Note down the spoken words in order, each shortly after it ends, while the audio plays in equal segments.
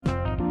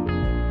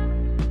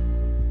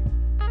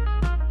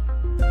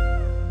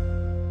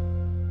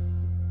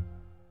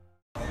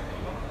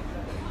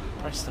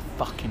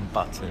fucking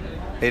button.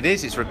 It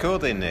is. It's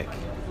recording, Nick.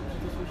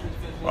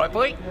 Right,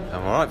 boy?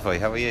 I'm all right, boy.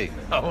 How are you?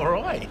 I'm all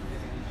right.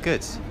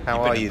 Good.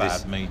 How are you? You've been in a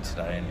bad mood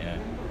today, ain't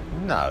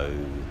you? No.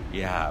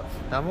 You have.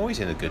 I'm always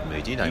in a good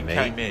mood. You know me. You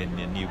came in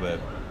and you were...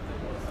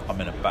 I'm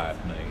in a bad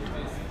mood.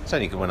 It's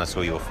only good when I saw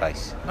your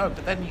face. No,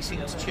 but then you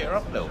seemed to cheer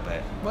up a little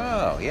bit.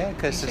 Well, yeah, You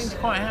because seemed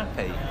quite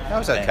happy. that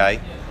was then.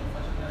 okay.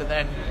 But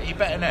then, are you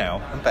better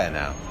now? I'm better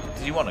now.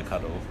 Did you want to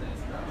cuddle?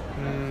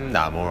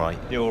 No, I'm all right.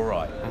 You're all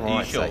right. I'm Are all you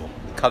right sure? today.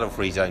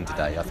 Cuddle-free zone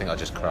today. I think I'll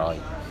just cry.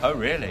 Oh,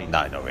 really?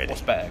 No, not really.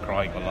 What's better,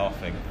 crying or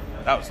laughing?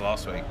 That was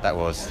last week. That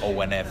was. Or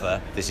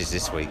whenever. This is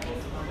this week.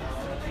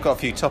 Got a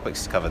few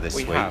topics to cover this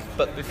We week. have.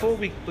 But before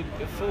we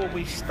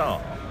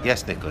start,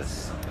 Yes,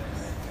 Nicholas.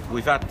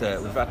 we've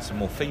had some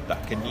more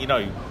feedback, and you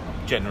know,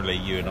 generally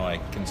you and I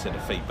consider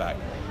feedback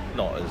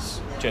not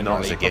as generally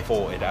Not as a gift.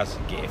 purported as a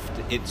gift.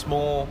 It's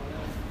more,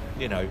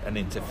 you know, an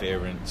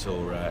interference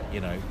or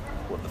you know,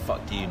 what the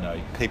fuck do you know?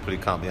 People who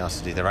can't be asked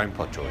to do their own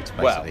pod droids,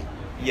 basically. Well,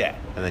 yeah.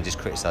 And then just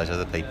criticise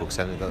other people because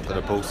they haven't got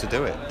the balls to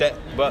do it.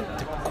 But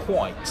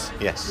quite.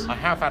 Yes. I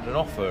have had an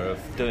offer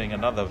of doing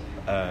another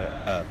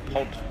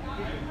pod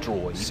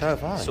droid So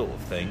have I. sort of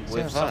thing So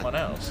with have I. someone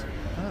else.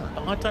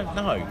 Ah. I don't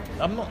know.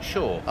 I'm not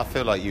sure. I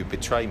feel like you'd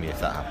betray me if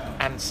that happened.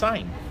 And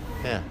same.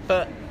 Yeah.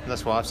 But And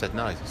that's why I've said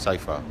no so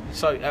far.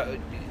 so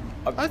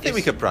I think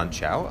we could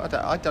branch out.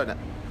 I don't know.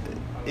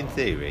 In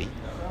theory,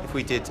 if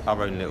we did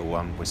our own little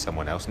one with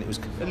someone else and it was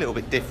a little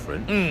bit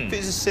different, if it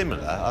was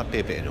similar, I'd be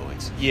a bit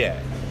annoyed. Yeah.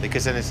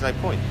 Because then there's no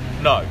point.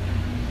 No.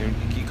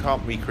 You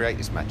can't recreate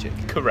this magic.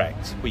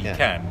 Correct. We Yeah.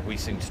 can. We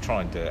seem to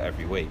try and do it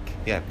every week.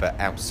 Yeah, but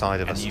outside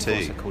of And us you've too.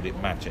 also called it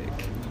magic.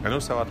 And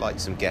also I'd like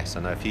some guests.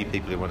 I know a few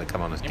people who want to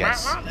come on as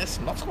guests. There's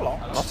not a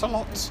lot. Not a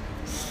lot.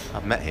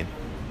 I've met him.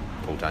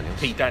 Paul Daniels.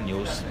 Pete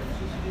Daniels.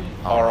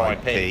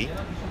 R.I.P.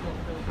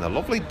 And the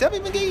lovely Debbie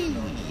McGee.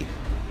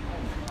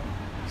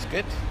 It's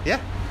good.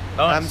 Yeah.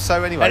 Nice.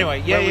 So anyway, yeah, where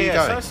were you yeah.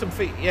 going? So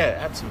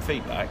had some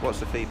feedback. What's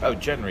the feedback? Oh,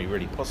 generally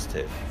really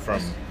positive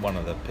from one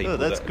of the people. Oh,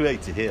 that's that,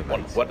 great to hear, mate.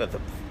 One of the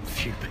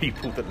few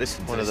people that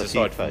listen to One of this the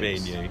few aside from me and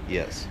folks. you.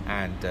 Yes.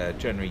 And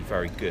generally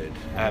very good.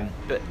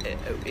 But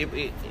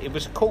it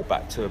was a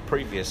callback to a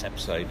previous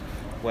episode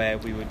where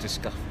we were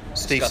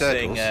Steve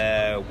discussing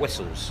Circles?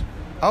 whistles.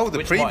 Oh, the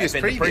which previous,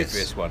 might have been the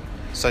previous one.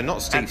 So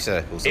not Steve And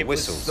Circles, the it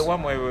whistles. was the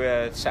one where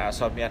we sat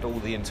outside and we had all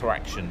the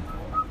interaction.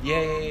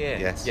 Yeah.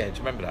 Yes. Yeah, do you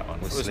remember that one?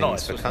 It was Whistling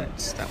nice, for wasn't it?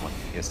 cunts, that one.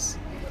 Yes.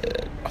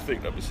 I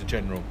think that was the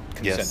general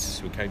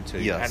consensus we came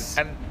to. Yes.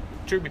 And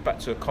drew me back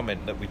to a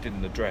comment that we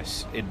didn't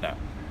address in that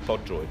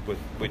pod droid, which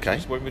Okay.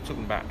 was when we were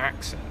talking about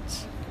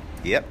accents.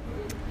 Yep.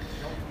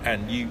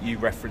 And you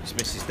referenced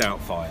Mrs.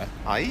 Doubtfire,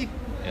 Aye.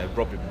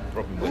 Robin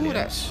Oh, Williams.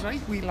 that's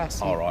right, wee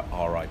lassie.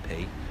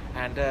 R.I.P.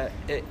 And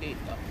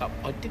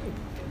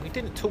we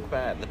didn't talk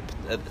about it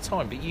at the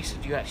time, but you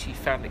said you actually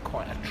found it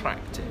quite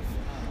attractive.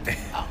 I'd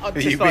Have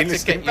just you like been to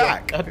listening get your-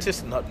 back? I'd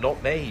just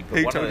not me, but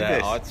Who one told of you the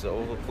this? I'd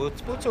sort of-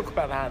 we'll talk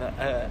about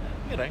that,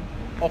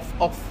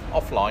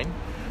 offline.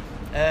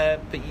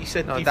 But you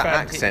said No, you that found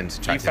accent's it,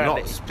 you attractive, found not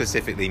it,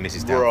 specifically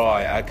Mrs. Doubtfire.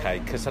 right? Okay,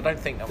 because I don't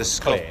think that was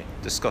clear.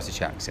 The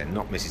Scottish accent,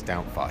 not Mrs.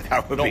 Doubtfire.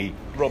 That would Not be...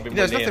 Robin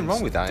There's nothing Williams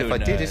wrong with that. If I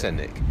doing, did, is there,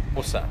 Nick?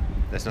 What's that?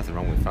 There's nothing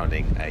wrong with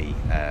finding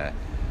a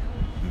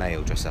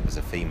male dressed up as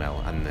a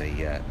female and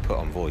the put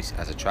on voice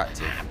as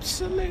attractive.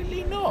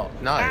 Absolutely not.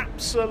 No.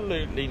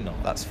 Absolutely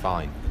not. That's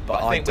fine.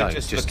 But I think don't, we're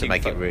just to looking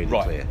make for, it really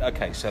right, clear.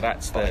 Okay, so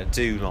that's But I the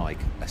do like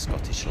a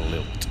Scottish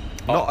lilt.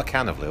 Oh. Not a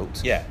can of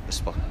lilt. Yeah. A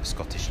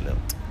Scottish lilt.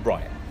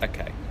 right.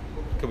 Okay,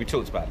 because we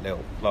talked about Lil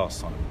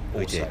last time.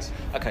 We Also. did.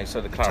 Okay, so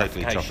the Totally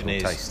clarification tropical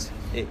is taste.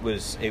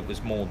 it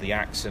was more the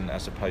accent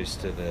as opposed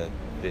to the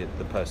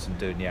person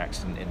doing the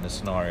accent in the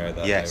scenario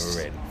that Yes.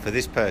 they were in. For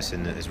this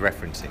person that is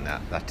referencing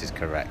that is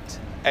correct.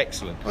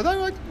 Excellent.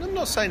 Although I'm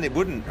not saying it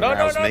wouldn't No,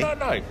 arouse me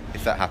no.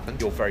 if that happened.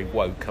 You're very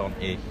woke,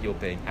 aren't you? You're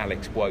being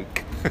Alex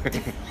woke.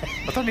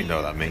 I don't even know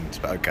what that means,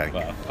 but okay.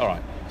 Well, all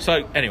right.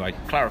 So anyway,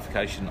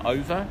 clarification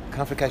over.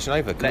 Clarification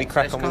over. Can we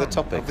crack on with the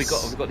topics?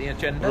 Have we got the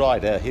agenda?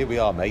 Right, here we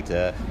are, mate.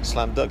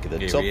 Slam dunk in the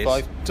Here top he is.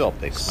 5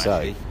 topics. Smashy.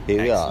 So,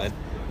 here we are. Excellent.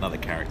 Another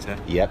character.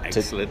 Yep.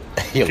 Excellent.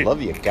 You love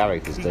your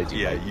characters, don't you,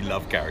 Yeah, mate? you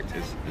love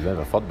characters.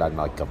 Remember, fun man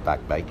might come back,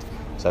 mate.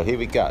 So here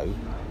we go.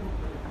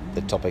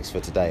 The topics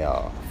for today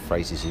are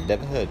phrases you've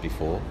never heard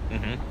before,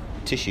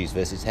 tissues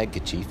versus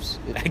handkerchiefs,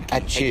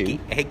 achoo,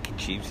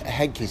 Handkerchiefs.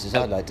 hankies as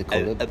I like to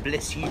call them.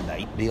 Bless you,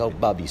 mate. The old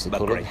mum used to My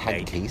call them great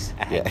hankies.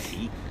 mate. A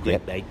hanky. Great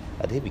Yep. mate.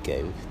 And here we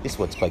go. This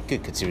one's quite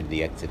good considering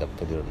the accent I'm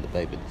putting on at the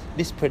moment.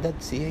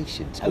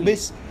 Mispronunciations. Oh,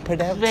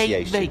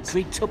 Mispronunciations.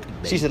 Great topic,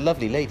 mate. She's a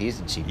lovely lady,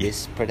 isn't she?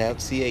 Yes.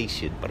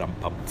 Mispronunciation. But I'm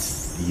pumped.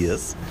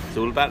 Yes. It's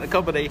all about the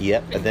comedy.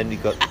 Yep. And then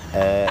we've got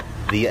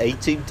the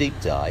A-Team Deep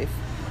Dive.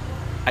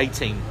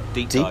 18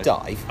 deep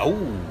Dive. Oh.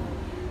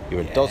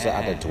 You're a dozzer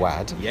and a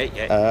dwad.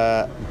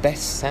 Yeah.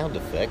 Best sound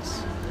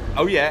effects.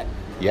 Oh yeah.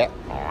 Yep.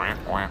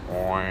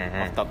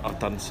 I've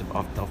done some.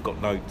 I've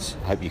got notes.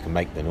 I hope you can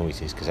make the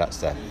noises because that's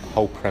the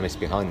whole premise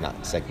behind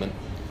that segment.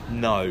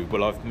 No,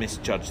 well, I've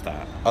misjudged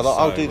that.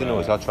 I'll do the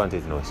noise. I'll try and do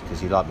the noise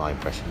because you like my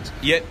impressions.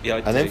 Yeah, I do.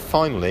 And then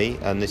finally,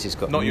 and this has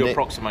got not your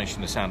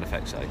approximation of sound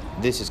effects, eh?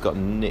 This has got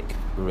Nick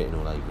written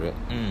all over it.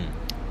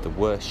 The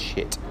worst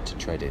shit to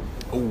tread in.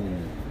 Ooh.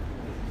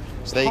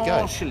 So there you go.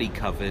 Partially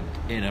covered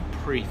in a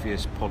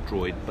previous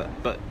Podroid,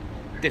 but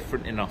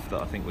different enough that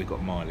I think we've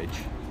got mileage.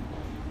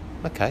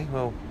 Okay,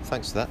 well,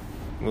 thanks for that.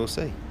 We'll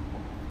see.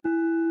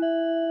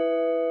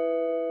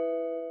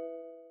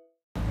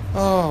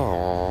 Oh,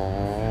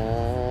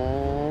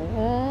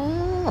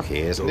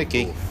 here's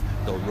Nicky.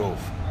 The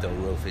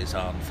roof is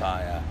on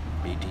fire.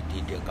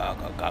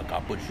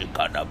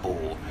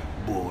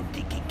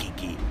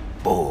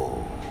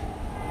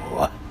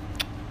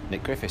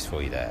 Nick Griffiths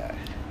for you there.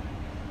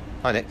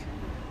 Hi, Nick.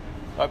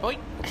 Hi, boy.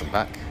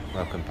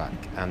 Welcome back.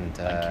 And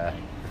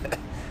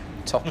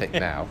topic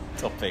now.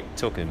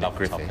 Talking about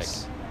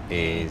Griffiths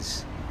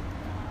is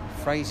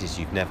phrases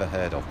you've never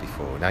heard of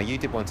before. Now, you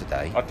did one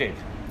today. I did.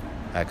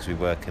 Because we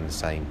work in the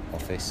same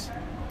office.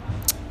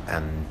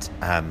 And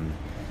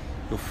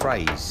your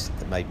phrase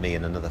that made me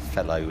and another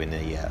fellow in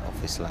the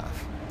office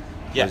laugh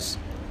was...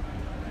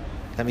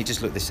 Let me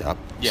just look this up.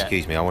 Yeah.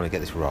 Excuse me, I want to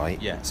get this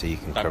right. Yeah. So you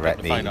can Don't correct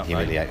put me, the phone up,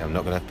 humiliate. I'm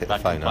not going to pick the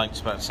phone up.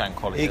 About sound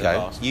quality. Here you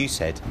go. You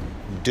said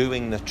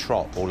doing the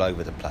trot all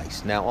over the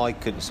place. Now, I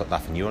couldn't stop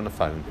laughing. You were on the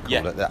phone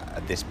call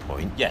at this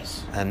point.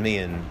 Yes. And me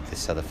and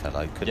this other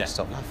fellow couldn't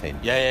stop laughing.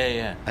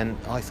 Yeah. And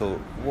I thought,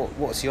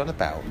 what's he on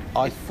about?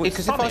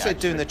 Because if funny, I said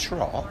doing the actually.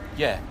 trot,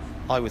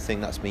 I would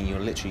think that's mean you're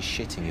literally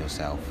shitting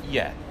yourself.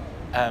 Yeah.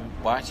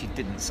 Well, I actually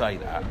didn't say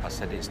that. I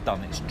said it's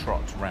done its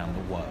trot around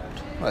the world.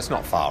 Well, it's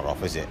not far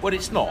off, is it? Well,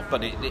 it's not,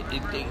 but it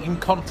in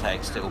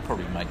context, it will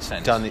probably make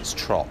sense. Done its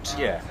trot.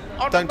 Yeah.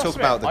 Don't talk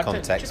about the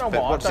context, but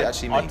what does it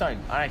actually mean?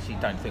 I actually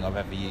don't think I've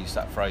ever used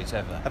that phrase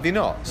ever. Have you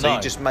not? So No.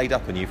 you just made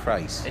up a new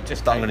phrase? It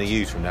just that I'm came going to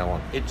use from now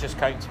on. It just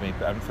came to me,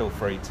 and feel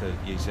free to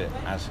use it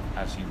as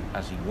you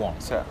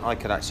want. So I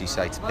could actually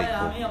say to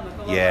people,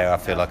 yeah, I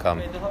feel like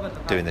I'm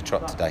doing the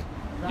trot today.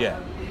 Yeah.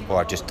 Or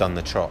I've just done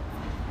the trot.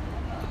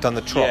 Done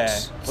the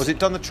trots. Yeah. Was it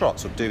done the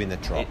trots or doing the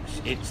trot?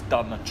 It's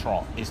done the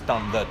trot. It's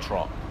done the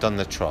trot. Done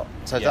the trot.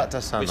 So that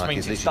does sound like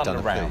it's literally done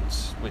the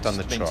rounds. Done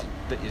the trot.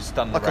 It's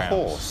done the like rounds. A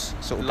horse,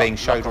 sort of being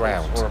showed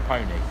around. Or a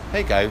pony.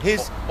 There you go.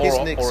 Here's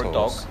Nick's or a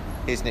horse. dog.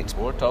 Here's Nick's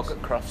Or a dog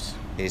at Crufts.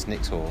 Here's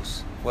Nick's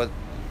horse. Well,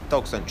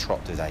 dogs don't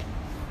trot, do they?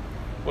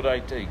 What do they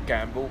do?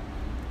 Gamble?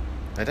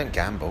 They don't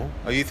gamble.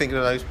 Are you thinking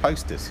of those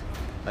posters?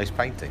 Those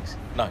paintings?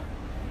 No.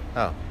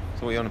 Oh,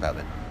 so what are you on about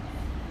then?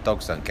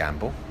 Dogs don't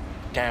gamble.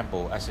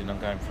 Gamble, as in I'm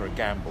going for a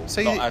gamble.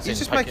 So you're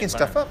just making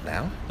stuff up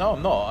now? No,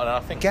 I'm not. And I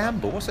think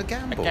gamble. What's a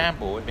gamble? A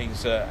gamble. It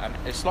means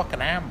it's like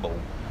an amble,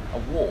 a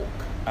walk.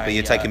 But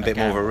you're taking a bit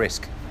more of a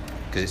risk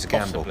because it's a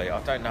gamble. Possibly.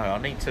 I don't know.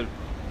 I need to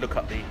look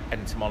up the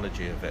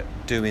etymology of it.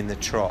 Doing the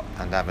trot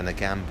and having a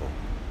gamble.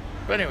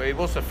 But anyway, it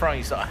was a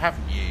phrase that I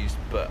haven't used,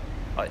 but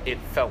it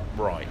felt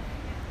right.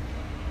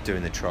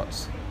 Doing the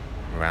trots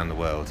around the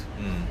world.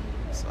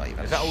 It's like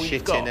you've had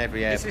shit in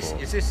every airport.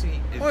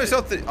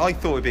 I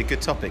thought it'd be a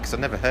good topic because I've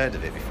never heard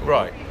of it before.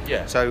 Right,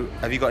 yeah. So,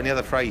 have you got any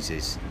other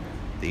phrases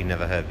that you've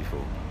never heard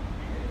before?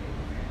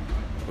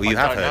 Well, you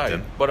have heard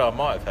them. But I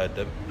might have heard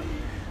them.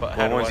 But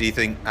what ones do you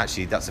think,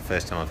 actually, that's the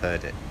first time I've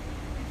heard it?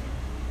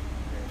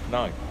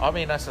 No. I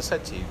mean, as I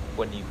said to you,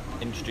 when you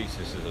introduced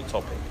this as a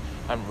topic,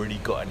 I haven't really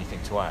got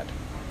anything to add.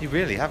 You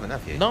really haven't,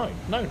 have you? No,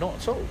 not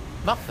at all.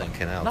 Nothing.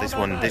 Fucking hell.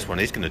 No, this one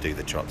is going to do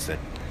the trots then.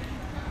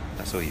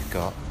 That's all you've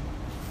got.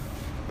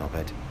 Not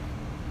bad.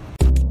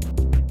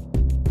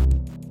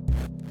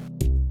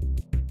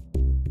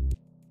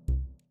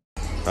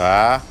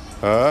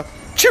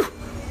 Choo!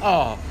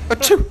 Oh,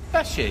 achoo!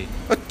 That's you.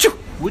 Achoo!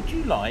 Would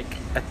you like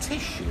a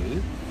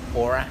tissue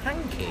or a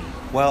hanky?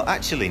 Well,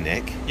 actually,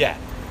 Nick. Yeah.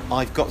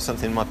 I've got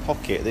something in my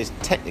pocket. There's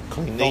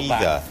technically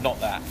neither. Not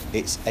that.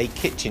 It's a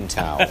kitchen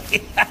towel.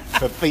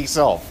 For peace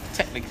off.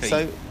 Technically.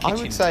 So I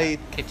would say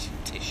kitchen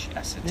tissue.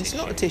 That's a tissue. It's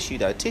not a tissue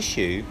though. A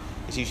tissue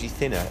is usually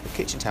thinner. A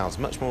kitchen towel is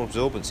much more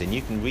absorbance, and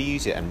you can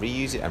reuse it and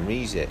reuse it and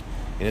reuse it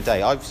in a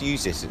day. I've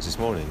used this since this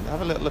morning.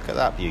 Have a little look at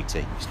that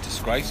beauty. It's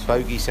disgraceful.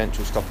 Bogey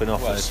Central stopping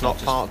off at Snot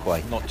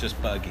Parkway. Not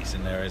just bogies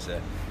in there, is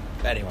there?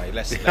 But anyway,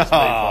 let's move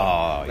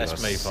on.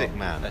 Let's move on.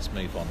 Man. Let's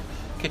move on.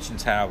 Kitchen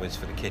towel is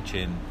for the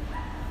kitchen.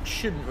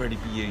 Shouldn't really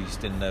be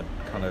used in the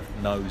kind of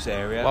nose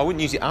area. Well, I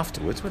wouldn't use it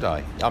afterwards, would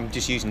I? I'm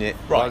just using it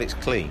while it's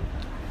clean.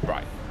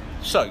 Right.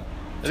 So,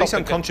 at least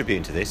I'm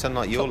contributing to this,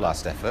 unlike your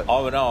last effort.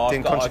 Oh no,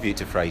 didn't contribute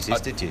to phrases,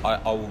 did you?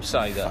 I will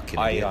say that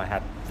I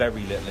had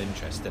very little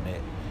interest in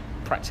it,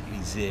 practically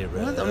zero.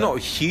 Well, I'm not a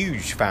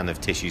huge fan of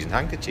tissues and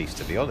handkerchiefs,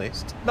 to be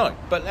honest. No,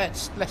 but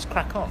let's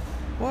crack on.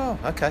 Well,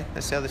 okay,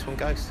 let's see how this one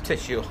goes.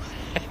 Tissue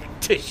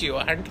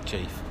or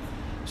handkerchief.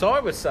 So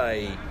I would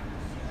say,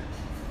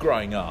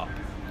 growing up,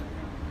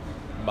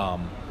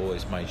 Mum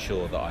always made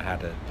sure that I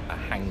had a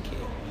hanky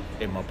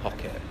in my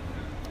pocket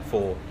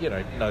for,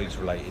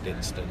 nose-related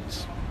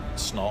incidents.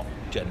 Snot,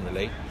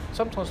 generally.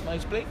 Sometimes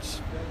nosebleeds.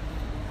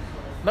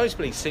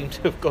 Nosebleeds seem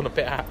to have gone a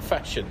bit out of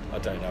fashion. I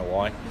don't know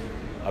why.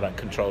 I don't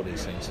control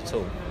these things at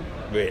all,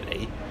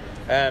 really.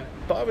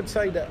 But I would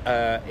say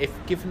that if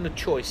given the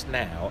choice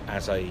now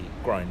as a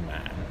grown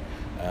man,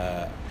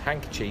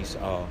 handkerchiefs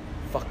are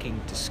fucking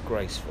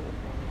disgraceful.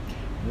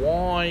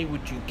 Why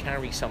would you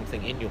carry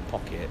something in your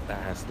pocket that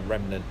has the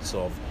remnants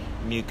of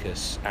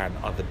mucus and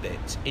other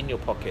bits in your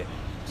pocket?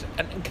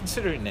 And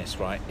considering this,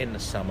 right, in the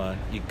summer,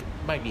 you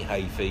maybe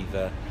hay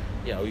fever,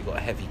 you've got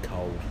a heavy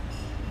cold.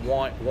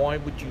 Why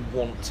would you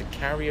want to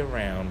carry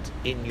around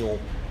in your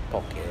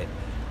pocket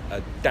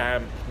a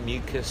damp,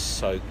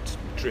 mucus-soaked,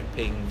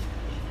 dripping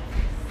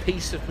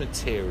piece of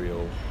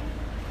material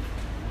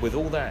with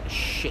all that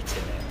shit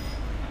in it,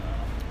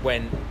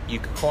 when you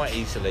could quite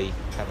easily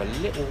have a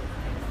little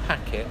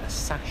packet, a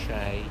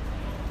sachet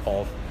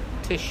of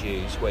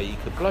tissues where you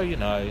could blow your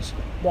nose,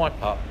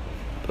 wipe up,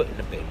 put in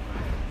a bin?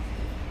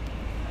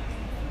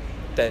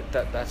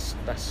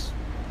 That's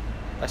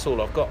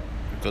all I've got.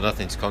 Got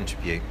nothing to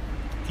contribute.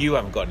 You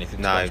haven't got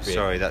anything to contribute. No,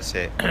 sorry, that's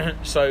it.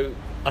 So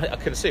I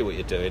can see what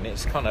you're doing.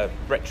 It's kind of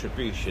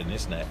retribution,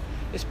 isn't it?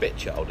 It's a bit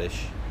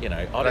childish.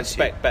 I'd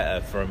expect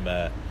better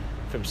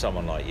from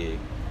someone like you.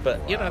 But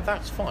Wow.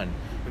 That's fine.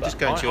 I'm just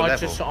going to your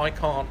level. I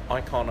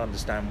can't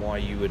understand why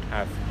you would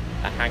have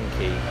a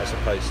hanky as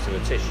opposed to a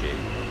tissue.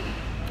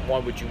 Why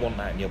would you want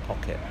that in your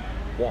pocket?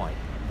 Why?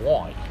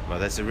 Well,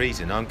 there's a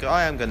reason.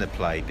 I am going to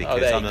play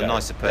because there I'm you a go.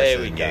 nicer person There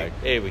we than go. you.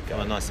 Here we go.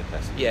 I'm a nicer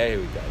person. Yeah, here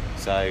we go.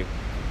 So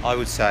I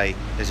would say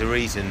there's a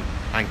reason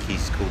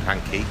hanky's called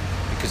hanky,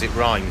 because it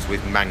rhymes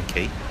with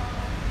manky.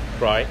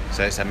 Right.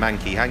 So it's a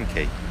manky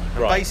hanky. And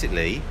Right.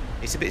 basically,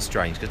 it's a bit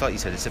strange because, like you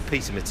said, it's a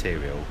piece of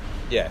material.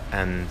 Yeah.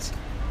 And,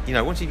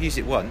 once you've used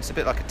it once, a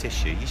bit like a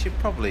tissue, you should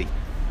probably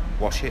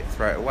wash it,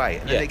 throw it away.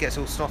 And then Yeah. it gets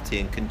all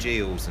snotty and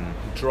congeals and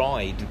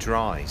Dried.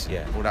 dries.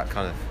 Yeah. All that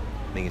kind of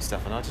minging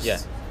stuff. And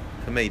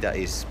for me, that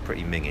is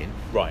pretty minging.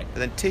 Right. But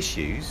then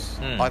tissues,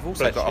 Mm, I've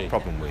also bless got you. a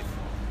problem with.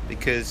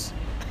 Because,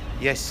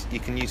 yes, you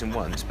can use them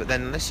once, but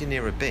then unless you're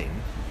near a bin,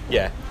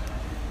 Yeah.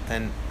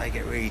 then they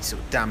get really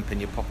sort of damp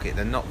in your pocket.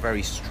 They're not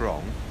very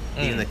strong,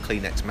 even the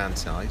Kleenex man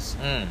size.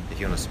 Mm.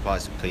 If you want to supply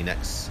some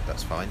Kleenex,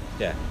 that's fine.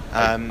 Yeah.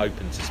 Um,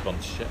 Open to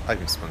sponsorship.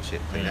 Open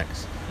sponsorship,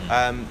 Kleenex.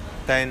 Mm.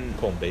 Then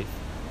Corned beef.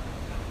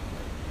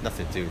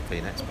 nothing to do with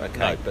Kleenex, but okay.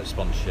 No, but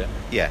sponsorship.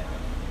 Yeah,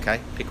 okay.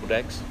 Pickled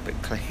eggs. But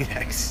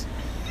Kleenex.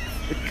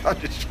 You can't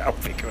just shout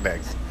pickled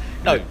eggs.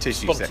 No, In the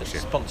tissue section.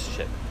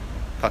 Sponsorship.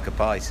 Pucker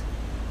pies.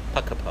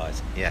 Pucker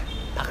pies. Yeah,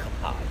 Pucker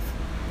pies.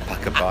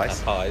 pucker pies.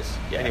 Pucker pies.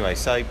 Yeah. Anyway,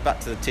 so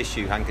back to the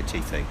tissue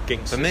handkerchief thing.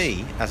 Gingsters. For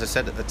me, as I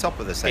said at the top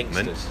of the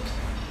segment,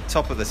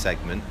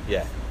 Gingsters.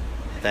 Yeah.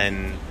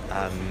 then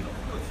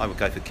I would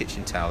go for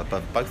kitchen towel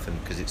above both of them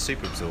because it's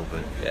super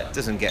absorbent. Yeah. It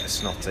doesn't get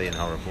snotty and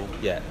horrible.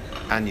 Yeah.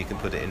 And you can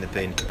put it in the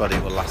bin, but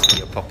it will last in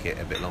your pocket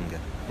a bit longer.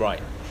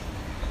 Right.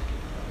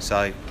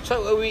 So,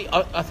 So are we?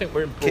 I think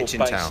we're in broad Kitchen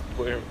based. towel.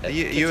 We're Are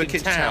you a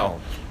kitchen towel?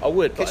 I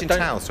would. but kitchen I don't-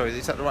 towel, sorry,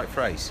 is that the right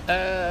phrase?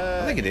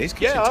 I think it is,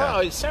 kitchen Yeah,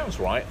 towel. it sounds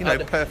right.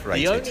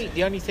 Perforated.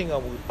 The only thing I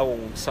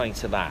will say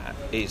to that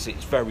is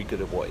it's very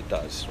good at what it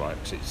does, right?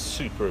 Because it's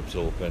super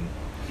absorbent.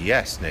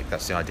 Yes, Nick,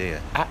 that's the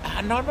idea.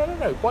 No.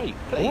 Wait,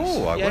 please.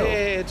 Oh, I will.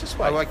 Yeah, just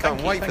wait. Oh, I can't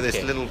Thank you, wait for thank this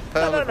you. little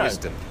pearl of No.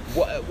 wisdom.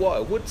 What I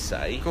would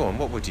say, Go on,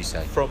 what would you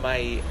say? from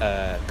a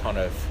kind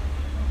of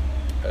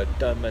a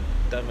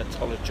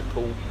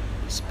dermatological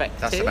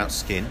perspective, That's about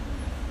skin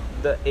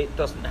that it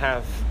doesn't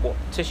have what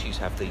tissues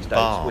have these days,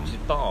 Balm. which is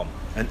balm.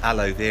 and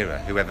aloe vera,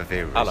 whoever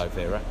vera is. Aloe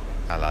vera.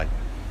 Aloe.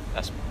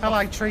 That's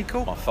Aloe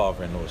treacle. my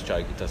father-in-law's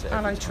joke. He does it every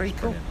Aloe time. It's treacle.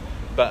 brilliant.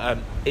 But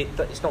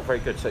it's not very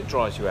good, so it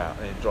dries you out,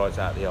 and it dries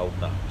out the old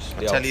nuts,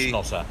 the old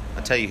snotter.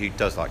 I'll tell you who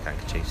does like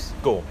handkerchiefs.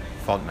 Go on.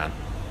 Font man.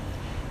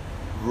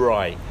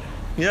 Right.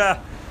 Yeah,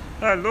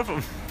 I love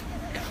them.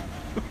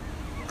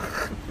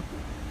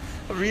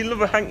 I really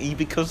love a hanky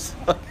because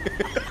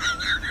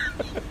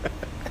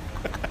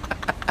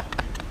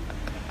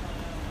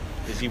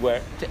Does he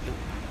wear?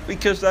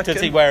 because I Does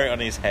can... he wear it on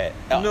his head?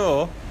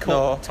 No, Cool.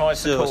 no.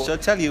 Ties the cord. So I'll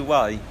tell you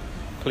why.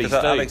 Please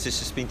Because do. Alex has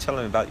just been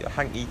telling me about your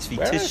hanky to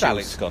Where tissues. has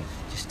Alex gone?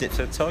 Just dips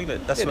to the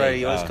toilet. That's Did where he?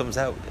 he always Oh. comes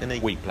out. And he,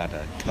 Weak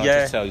bladder. Can I Yeah.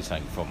 just tell you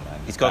something from man?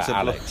 he's got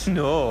about to Alex.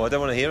 No, I don't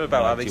want to hear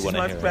about No, do Alex. you He's wanna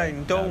my hear it?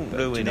 friend. No, Don't but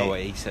ruin do you know it. what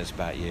he says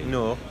about you?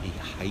 No. He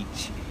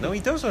hates you. No, he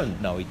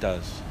doesn't. No, he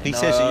does. He No,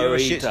 says that you're a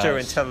he shit stirrer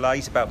and does. tell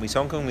lies about me,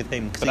 so I'm going with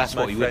him because But he's that's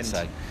my what he friend. would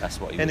say. That's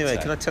what he Anyway, would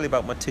say. can I tell you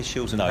about my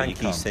tissues and No, you hankies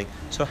can't. thing?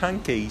 So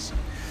hankies,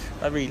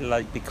 I really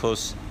like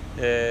because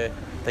they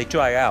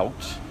dry out,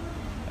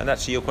 and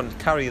actually you can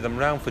carry them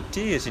around for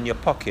days in your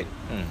pocket.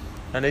 Mm.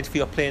 And if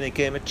you're playing a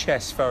game of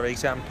chess, for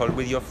example,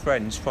 with your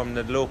friends from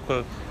the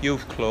local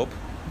youth club,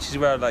 which is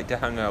where I like to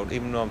hang out,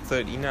 even though I'm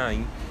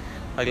 39,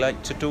 I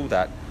like to do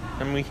that,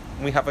 and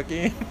we have a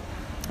game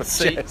of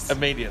See, chess.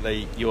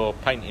 immediately you're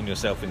painting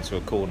yourself into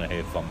a corner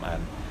here, fun man.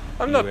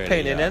 I'm You not really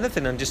painting are.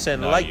 anything. I'm just saying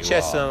No, I like you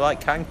chess are. and I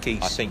like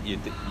hankies. I think you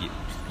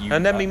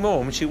And then my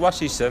mum, she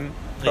washes them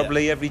Yeah.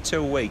 probably every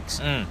 2 weeks.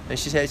 Mm. And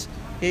she says,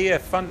 "Here,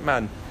 front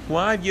man,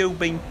 why have you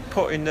been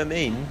putting them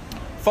in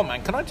Fun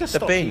man, can I just The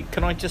stop bin. you?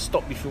 Can I just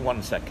stop you for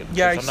 1 second?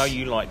 Yes. Because I know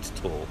you like to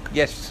talk.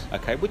 Yes.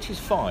 Okay, which is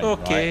fine,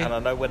 Okay. right? And I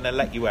know when they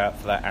let you out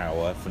for that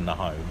hour from the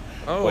home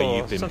Oh, where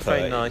you've been it's not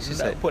very put, nice,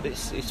 is it? But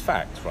it's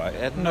facts,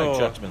 right? No No.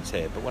 judgments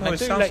here. But when Oh, they it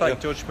do sounds let like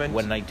you, judgment.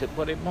 when they do,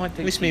 well, it might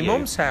do. It's to my you.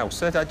 mum's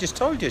house. I just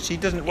told you she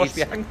doesn't wash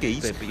my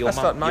hankies. But your That's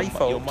mum- not my your,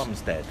 fault. Your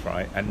mum's dead,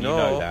 right? And you No,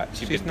 know that.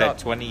 She's she's been dead not.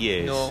 20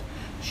 years. No.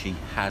 She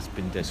has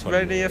been dead It's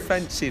 20 very years.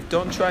 offensive.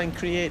 Don't try and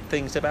create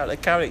things about the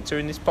character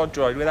in this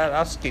podroid without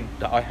asking.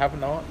 I have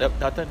not.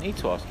 I don't need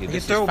to ask you. You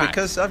This do, is facts.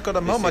 because I've got a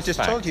This mum. I is just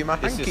facts. told you my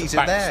This is hankies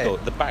the are there.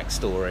 The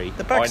backstory.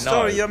 The I know.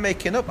 backstory you're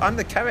making up. I'm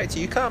the character.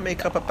 You can't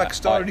make up a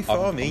backstory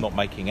for me. I'm not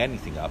making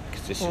anything up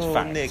because this is Oh,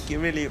 facts. Nick, you're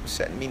really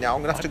upsetting me now.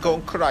 I'm going to have to go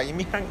and cry in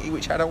my hanky,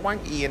 which had a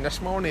wanky in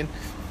this morning.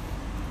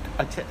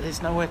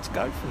 There's nowhere to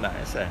go from that,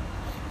 is there?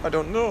 I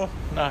don't know.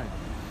 No.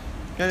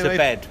 Anyway, To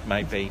bed,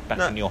 maybe, back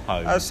no, in your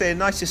home. I'll say,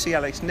 nice to see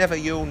Alex. Never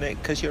you, Nick,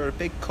 because you're a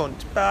big cunt.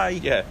 Bye.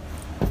 Yeah.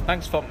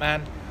 Thanks, Font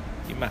Man.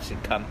 You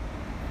massive cunt.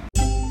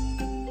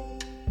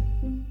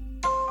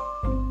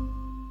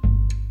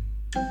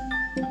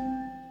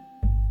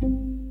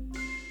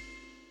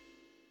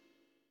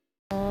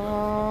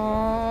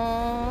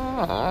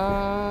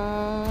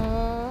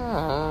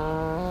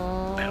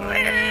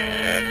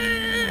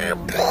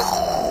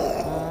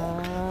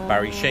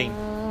 Barry Sheen.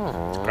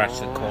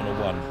 Scratched at corner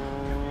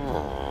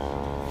 1.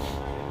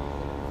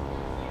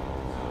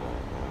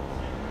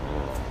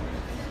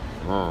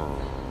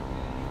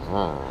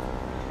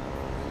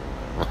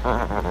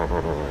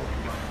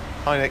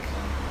 Hi, Nick.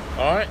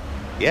 All right.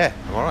 Yeah,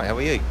 I'm all right. How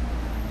are you?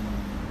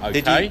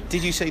 Okay.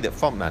 Did you see that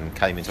Fontman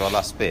came into our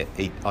last bit?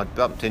 I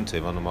bumped into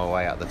him on my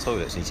way out the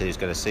toilets, and he said he was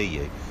going to see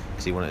you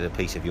because he wanted a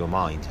piece of your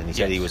mind, and he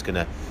said Yes. he was going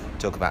to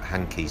talk about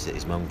hankies that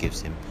his mum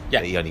gives him. Yeah.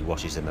 That he only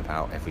washes them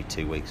about every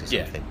 2 weeks or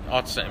Yeah, something.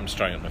 I'd set him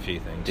straight on a few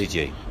things. Did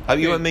you? Oh,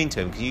 you Yeah. weren't mean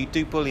to him because you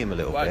do bully him a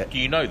little Well, bit. do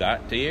you know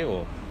that? Do you?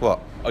 Or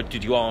What?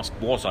 did you ask?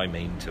 Was I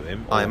mean to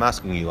him? I or- am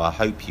asking you. I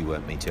hope you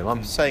weren't mean to him.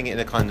 I'm saying it in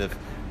a kind of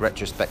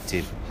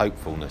retrospective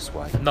hopefulness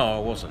way. No, I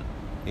wasn't.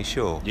 You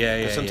sure? Yeah,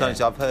 yeah, 'Cause sometimes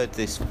yeah. I've heard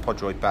this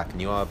podroid back,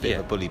 and you are a bit Yeah.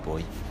 of a bully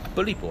boy. A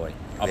bully boy.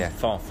 I'm Yeah.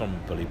 far from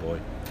a bully boy.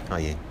 Are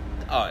you?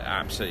 Oh,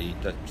 absolutely.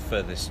 The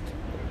furthest.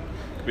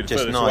 Could be the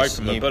Just furthest away nice.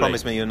 from a You bully.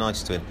 promised me you're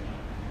nice to him.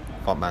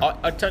 Fontman.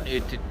 I don't.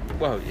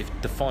 Well, if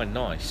define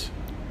nice.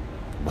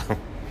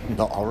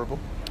 Not horrible.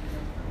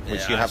 Which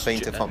Yeah, you have that's been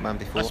to Fontman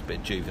before. That's a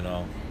bit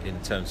juvenile in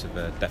terms of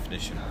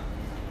definition.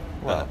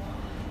 Well,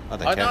 I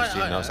don't I care know, if it's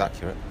juvenile's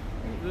accurate.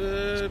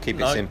 Keep it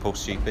no. simple,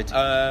 stupid.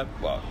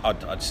 Well, I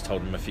just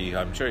told him a few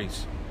home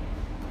truths.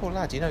 Poor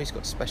lad, you know he's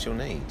got special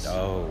needs.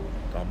 Oh,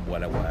 I'm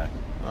well aware.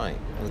 Right.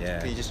 Well, Yeah.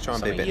 Can you just try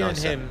and be a Something bit you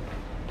nicer? and him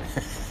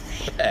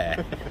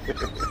share.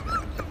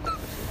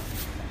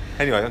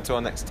 Anyway, on to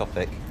our next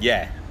topic.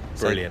 Yeah,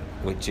 So- brilliant.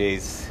 which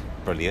is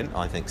brilliant,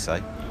 I think so.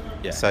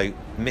 Yeah. So,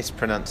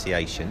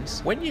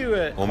 mispronunciations. When you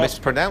were Or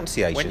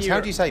mispronunciations. when you How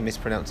were- do you say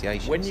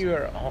mispronunciations? when you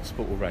were at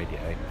hospital radio,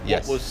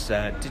 Yes. what was?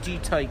 Did you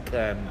take?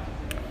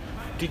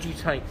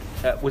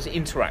 Was it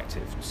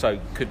interactive? So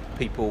could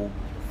people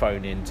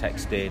phone in,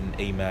 text in,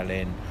 email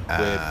in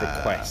with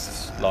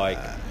requests like,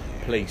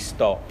 "Please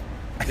stop.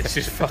 This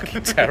is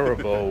fucking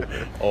terrible,"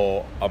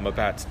 or "I'm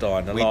about to die,"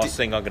 and the We last did-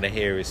 thing I'm going to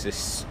hear is this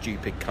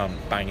stupid cunt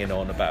banging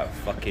on about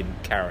fucking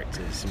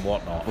characters and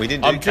whatnot. We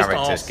didn't do I'm just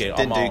characters. asking. Didn't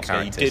I'm do asking.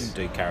 characters. You didn't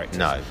do characters.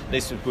 No.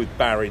 This was with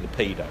Barry the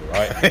pedo,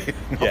 right?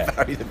 Not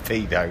Barry the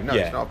pedo. No,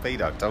 Yeah. it's not a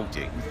pedo, I've told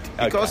you. You've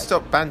got Okay. to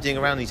stop bandying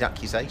around these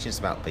accusations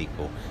about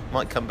people.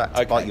 Might come back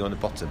to Okay. bite you on the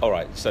bottom. All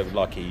right, so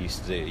like he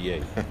used to do to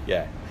you,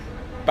 yeah.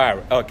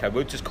 Barry. Okay,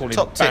 we'll just call him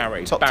Top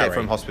Barry. tip, top Barry. tip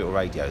from hospital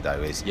radio though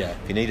is Yeah.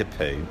 if you need a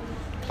poo,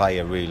 play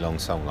a really long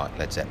song like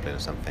Led Zeppelin or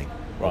something,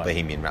 or Right.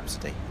 Bohemian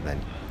Rhapsody, and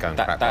then go and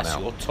That, crack that's one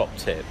out. your top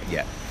tip.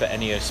 Yeah. For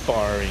any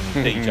aspiring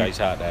DJs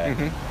out there,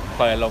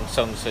 play a long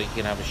song so you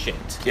can have a shit.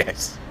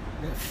 Yes.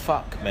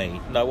 Fuck me.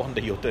 No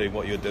wonder you're doing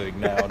what you're doing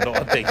now. Not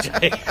a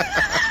DJ.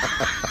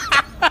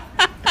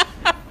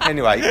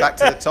 Anyway, back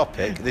to the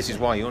topic. This is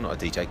why you're not a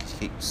DJ, because you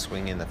keep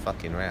swinging the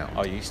fucking round.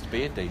 I used to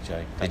be a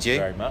DJ. Thank Did you?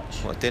 very much.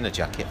 What, a dinner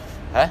jacket?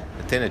 Huh?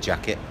 A dinner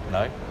jacket?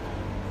 No.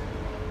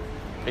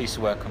 I used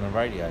to work on a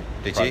radio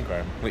Did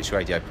program. you? Which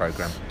radio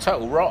program?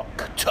 Total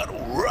Rock. Total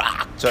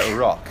Rock. Total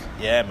Rock.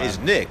 Yeah, man. Is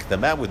Nick the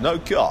man with no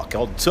cock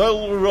on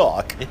Total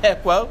Rock? Yeah,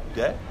 well,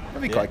 yeah.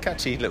 That'd be Yeah. quite a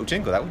catchy little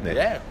jingle, that wouldn't it?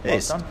 Yeah, well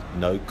it's done.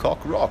 No Cock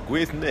Rock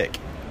with Nick.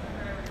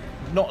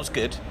 Not as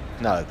good.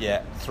 No.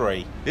 Yeah,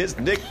 3. It's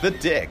Nick the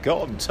Dick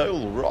on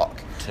Total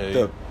Rock.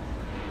 2.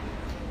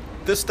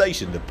 The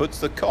station that puts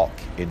the cock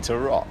into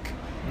rock.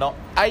 Not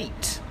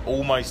 8.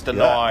 Almost a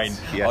Yes,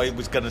 9. yes. I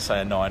was going to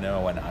say a 9 and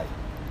I went 8.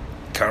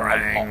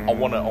 Kerrang! I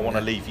want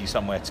to leave you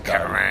somewhere to go,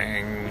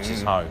 Kerrang! which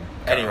is home.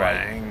 Anyway,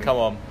 Kerrang! come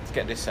on, let's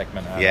get this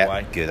segment out of the Yeah,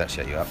 way. good, that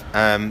shut you up.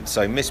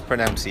 So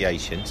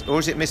mispronunciations, or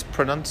is it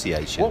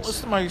mispronunciations? What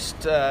was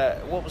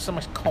the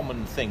most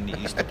common thing that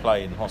you used to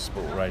play in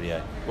hospital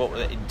radio? What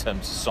in terms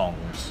of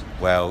songs?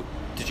 Well,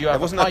 Did you have a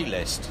wasn't a-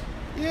 playlist?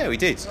 yeah, we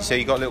did. So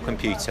you got a little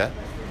computer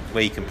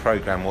where you can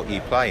program what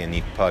you play, and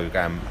you can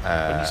program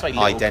When you say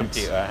little ident.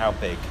 computer, how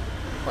big?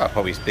 Well,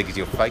 probably as big as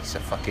your face, a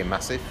fucking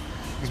massive.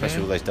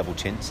 especially all those double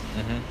chins.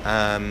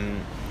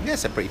 Yeah,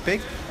 so pretty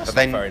big. That's but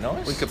then not very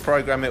nice. we could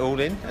program it all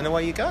in, and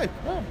away you go.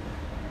 Oh.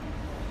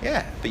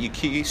 Yeah, but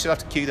you still have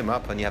to queue them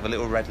up, and you have a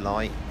little red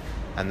light,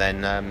 and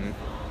then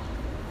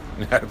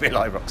a bit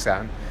like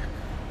Roxanne.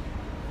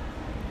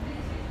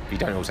 But you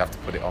don't always have to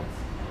put it on.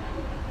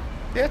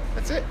 Yeah,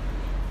 that's it.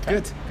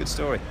 Okay. Good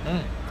story.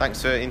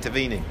 Thanks for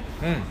intervening.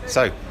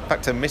 So,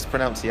 back to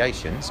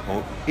mispronunciations,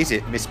 or is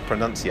it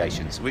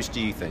mispronunciations? Which do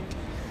you think?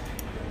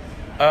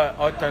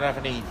 I don't have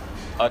any.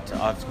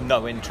 I've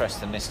no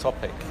interest in this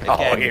topic.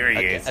 Oh, here he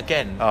is.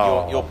 Again,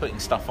 Oh. you're putting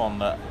stuff on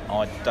that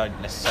I don't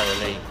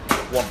necessarily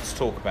want to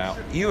talk about.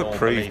 You or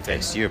approved believe in.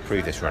 this. You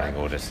approved this running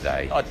order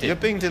today. I did. You're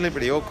being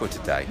deliberately awkward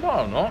today. No,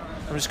 I'm not.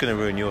 I'm just going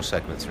to ruin your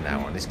segments from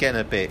now on. It's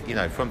getting a bit,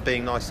 from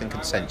being nice and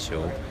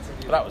consensual.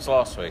 That was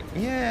last week.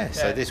 Yeah,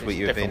 so this it's week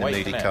you were being a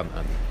different moody week,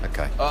 cunt.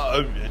 Okay.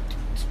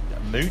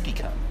 Moody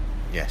cunt.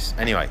 Yes.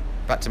 Anyway,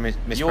 back to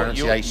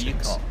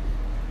mispronunciations. You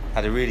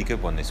Had a really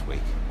good one this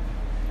week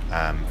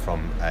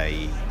from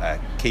a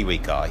Kiwi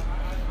guy,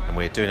 and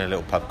we were doing a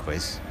little pub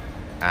quiz,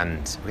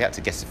 and we had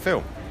to guess the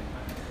film.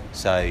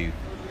 So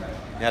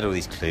we had all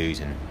these clues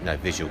and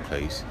visual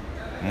clues.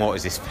 And what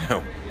is this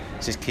film?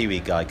 So this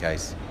Kiwi guy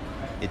goes,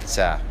 it's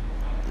Mr.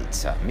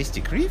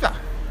 Griever.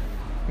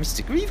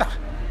 Mr. Griever.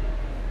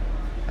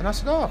 And I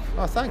said, oh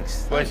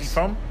thanks. Where's he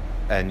from?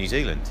 New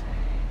Zealand.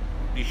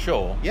 You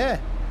sure? Yeah.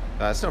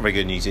 It's not a very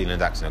good New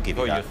Zealand accent, I'll give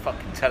you Well, that. you're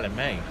fucking telling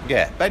me.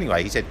 Yeah, but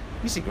anyway, he said,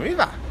 Mr.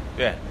 Griever.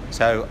 Yeah.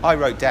 So I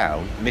wrote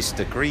down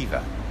Mr.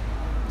 Griever.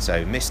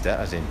 So Mr.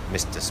 as in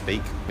Mr.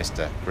 Speak,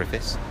 Mr.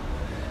 Griffiths.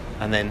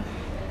 And then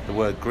the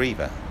word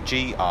Griever,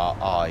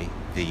 Griver.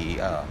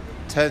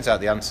 Turns out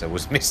the answer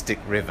was Mystic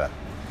River.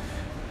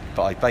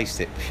 But I based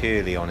it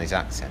purely on his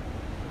accent.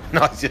 And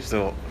I just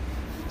thought,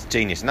 it's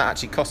genius. And that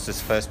actually cost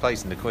us first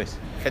place in the quiz.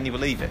 Can you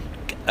believe it?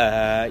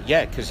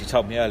 Yeah, because you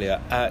told me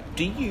earlier.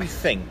 Do you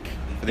think...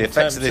 For the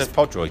effects of this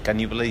Podroid, can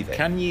you believe it?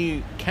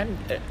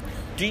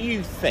 Do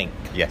you think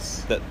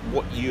Yes. that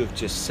what you have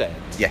just said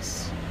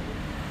Yes.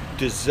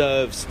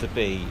 deserves to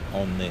be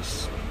on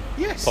this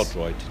Yes.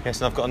 Podroid? Yes,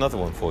 and I've got another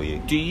one for you.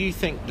 Do you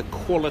think the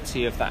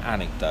quality of that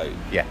anecdote...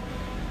 Yeah.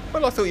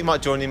 Well, I thought you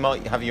might join in,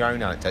 might have your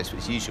own anecdotes, but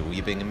as usual,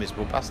 you're being a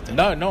miserable bastard.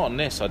 No, not on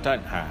this. I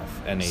don't have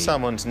any...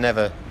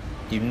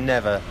 You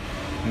never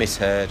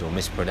misheard or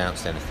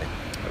mispronounced anything.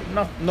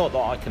 Not that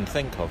I can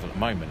think of at the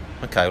moment.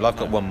 Okay, well, I've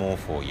got one more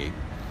for you.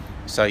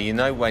 So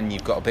when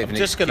you've got a bit of I'm an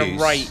just excuse... going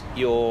to rate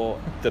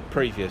the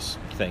previous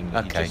thing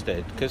that you just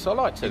did, because I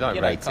like to, You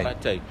like rating. kind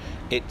of do.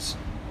 It's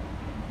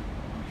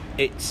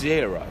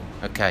 0.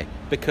 Okay.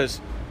 Because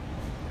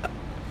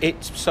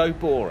it's so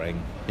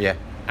boring Yeah.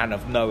 and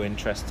of no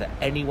interest to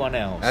anyone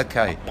else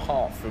Okay.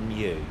 apart from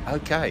you.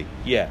 Okay.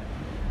 Yeah.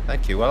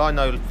 Thank you. Well, I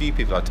know a few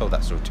people I told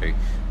that story to, and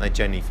they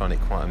genuinely find it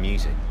quite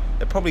amusing.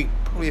 They're probably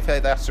if they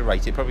have to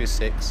rate it, probably a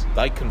 6.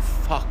 They can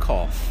fuck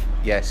off.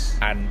 Yes.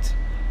 And...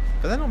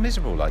 But they're not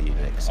miserable like you,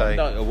 Nick. So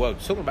no, well,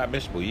 talking about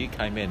miserable, you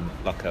came in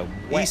like a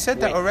wet... You said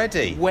that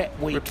already. Wet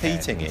weekend.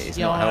 Repeating it is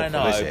yeah, not helpful,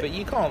 I know, is it? but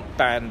you can't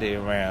bandy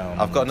around...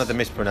 I've got another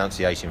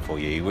mispronunciation for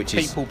you, which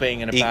is people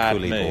being in a bad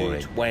equally mood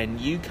boring. when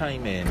you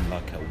came in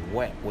like a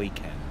wet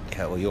weekend.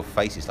 Yeah, well, your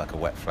face is like a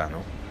wet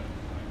flannel,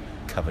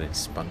 covered in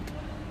spunk.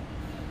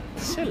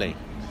 Silly,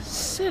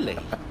 stupid,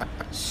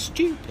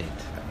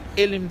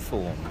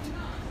 ill-informed,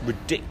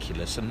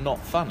 ridiculous, and not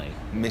funny.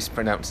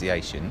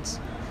 Mispronunciations.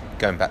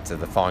 Going back to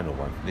the final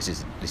one, this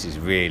is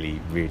really,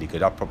 really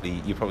good. You're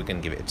probably going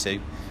to give it a 2.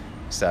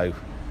 So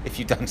if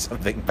you've done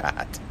something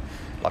bad,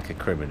 like a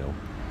criminal,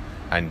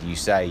 and you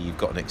say you've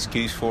got an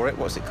excuse for it,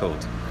 what's it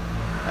called?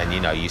 And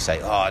you say,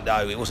 oh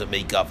no, it wasn't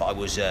me, Guff. I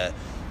was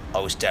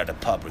down at a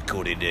pub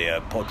recording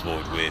the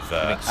Podroid with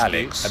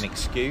Alex. An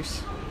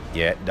excuse?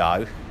 Yeah,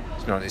 no,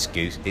 it's not an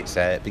excuse. It's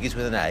begins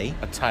with an A.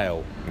 A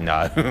tale?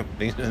 No,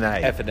 begins with an A.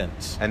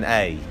 Evidence? An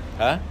A.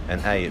 Huh?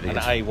 An A. An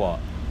A what?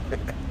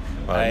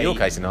 Well, in your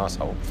case, an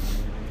arsehole.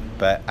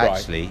 But Right.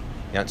 actually,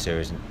 the answer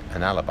is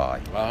an alibi.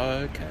 Oh,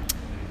 okay.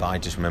 But I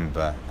just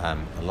remember a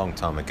long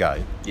time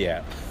ago.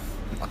 Yeah.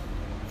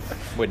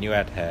 When you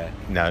had hair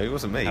No, it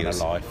wasn't me. and It a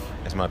was, life.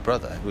 it was my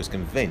brother who was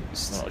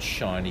convinced. Not a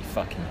shiny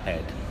fucking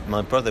head.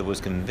 My brother was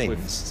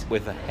convinced.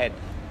 With a head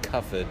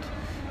covered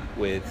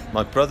with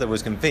My brother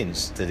was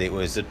convinced that it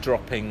was the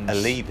droppings.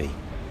 alibi.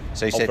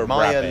 So he of said, a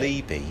my rabbit."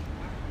 alibi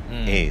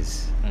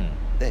is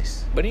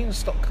this. When are you going to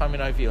stop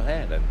combing over your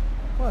hair then?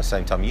 Well, at the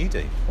same time you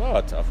do. Well,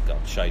 I've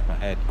got to shave my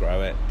head,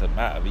 grow it, doesn't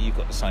matter. But you've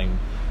got the same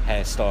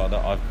hairstyle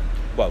that I've...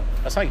 Well,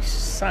 I say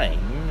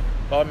same,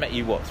 but I met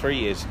you, 3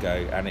 years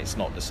ago, and it's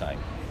not the same.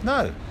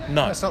 No.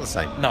 No. It's not the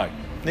same. No.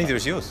 Neither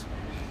is yours.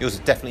 Yours is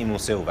definitely more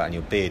silver, and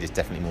your beard is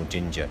definitely more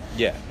ginger.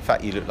 Yeah. In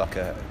fact, you look like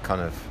a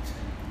kind of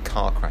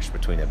car crash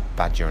between a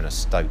badger and a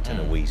stoat and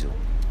a weasel.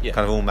 Yeah.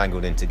 Kind of all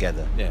mangled in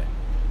together. Yeah.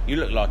 You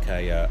look like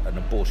an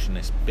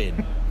abortionist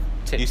bin.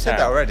 You said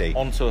that already.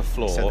 Onto a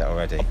floor. You said that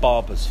already. A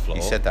barber's floor.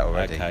 You said that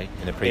already. Okay.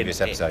 In a previous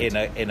episode. In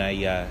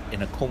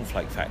a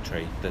cornflake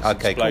factory. That's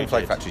Okay, exploded.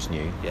 cornflake factory's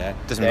new. Yeah.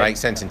 Doesn't make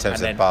sense in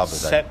terms of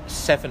barbers, though.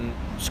 7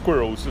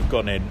 squirrels have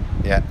gone in.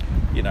 Yeah.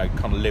 you know,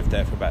 kind of lived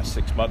there for about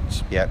 6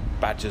 months. Yep.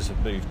 Badgers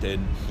have moved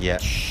in.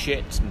 Yep.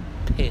 Shit and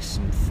piss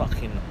and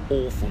fucking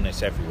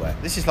awfulness everywhere.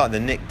 This is like the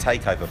Nick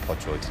takeover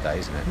Podroid today,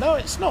 isn't it? No,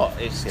 it's not.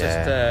 It's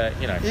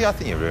just, you know. Yeah, I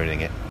think you're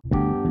ruining it.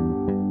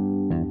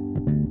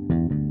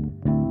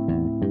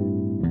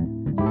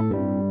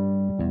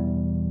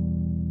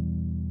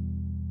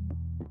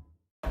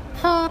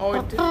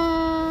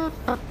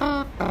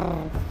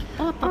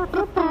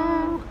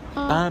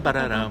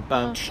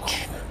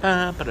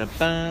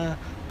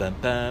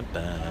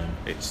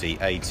 It's the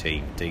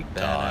A-Team deep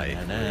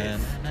dive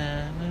with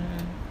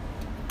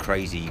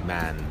crazy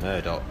man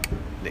Murdoch,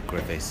 Nick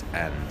Griffiths,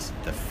 and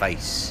the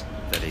face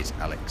that is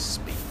Alex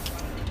Speak.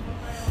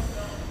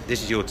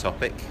 This is your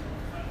topic.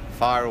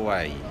 Fire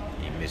away,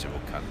 you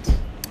miserable cunt.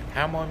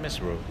 How am I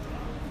miserable?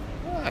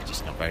 Well,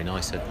 just not very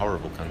nice and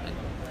horrible cunt.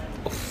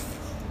 Oof.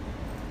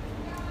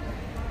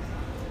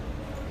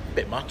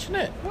 Bit much, isn't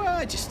it?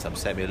 Well, it just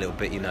upset me a little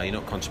bit. You know, you're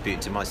not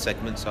contributing to my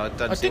segment, so I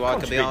don't I see did why I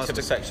could be contribute asked to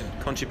the section.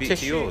 contribute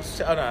Tissue. to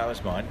yours. Oh no, that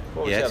was mine.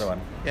 What was Yes. the other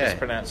one? Yeah.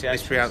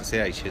 Mispronunciations.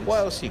 Mispronunciations. What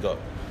else you got?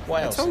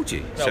 What else? told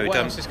you. No, So we've what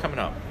done- else is coming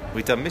up?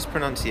 We've done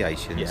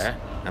mispronunciations, Yeah.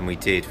 and we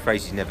did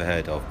phrases you've never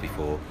heard of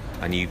before,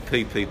 and you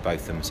poo-pooed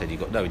both of them and said you've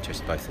got no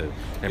interest in both of them,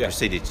 and Yeah.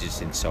 proceeded to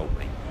just insult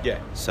me. Yeah.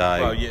 So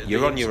Well, yeah, you're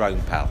the on your own,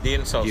 pal. The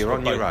insults. You're were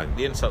on your both- own.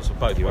 The insults were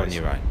both You're ways.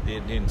 on your own.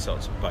 The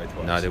insults were both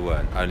ways. No, they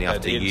weren't. Only No,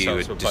 after the you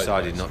insults were had both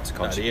decided ways. not to No,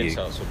 the contribute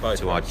insults were both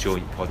to our ways.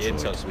 joint The podroid,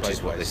 insults were which is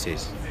both what ways.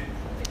 this is.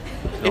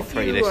 Not If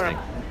for you you were listening.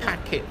 a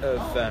packet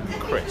of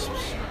crisps,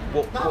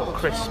 what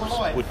crisps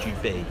would you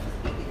be?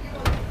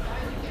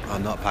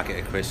 I'm not a packet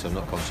of crisps, I'm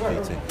not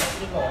contributing.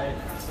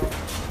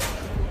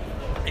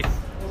 If,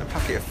 A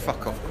packet of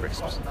fuck off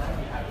crisps.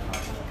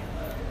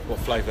 what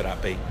flavour would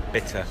that be?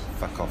 Bitter,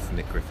 Fuck off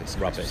Nick Griffiths.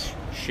 rubbish,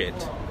 shit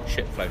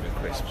flavoured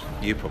crisps.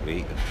 You probably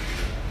eat them.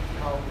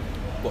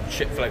 What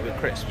shit flavoured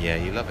crisps? Yeah,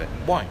 you love it.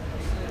 Why?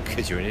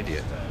 Because you're an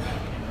idiot.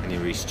 And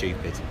you're really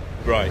stupid.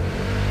 Right.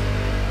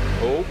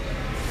 Oh.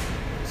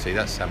 See,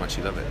 that's how much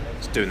you love it.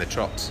 It's doing the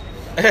trots.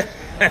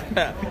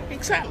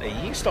 Exactly.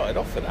 You started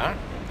off with that,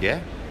 Yeah?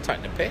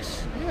 taking the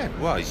piss. Yeah.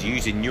 Well, it's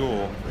using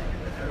your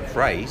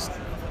phrase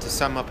to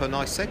sum up a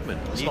nice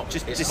segment. You not-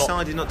 just it's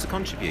decided not to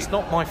contribute. It's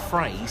not my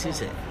phrase,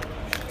 is it?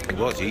 It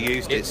was. You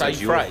used it. It's So a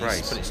it's your phrase,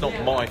 phrase. but it's not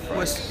my Well,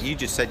 phrase. you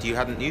just said you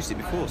hadn't used it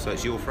before, so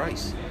it's your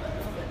phrase.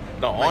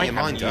 No, Make I your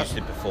mind haven't up. used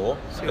it before,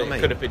 See but what I it mean?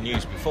 could have been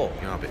used before.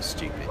 You're a bit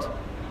stupid.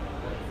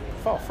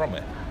 Far from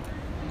it.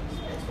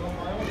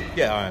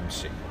 Yeah, I am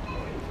sick.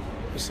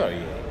 So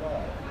yeah.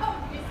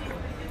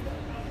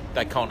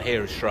 They can't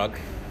hear a shrug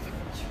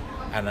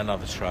and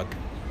another shrug.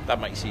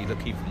 That makes you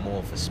look even more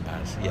of a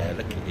spaz. Yeah,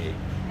 look at you.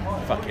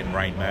 Fucking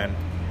Rain Man.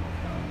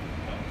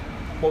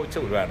 What are we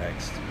talking about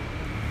next?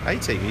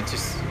 A-Team,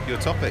 your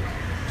topic.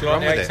 Do you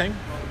like Run the with it. 18?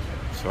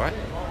 It's all right.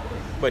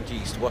 When did you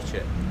used to watch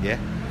it? Yeah.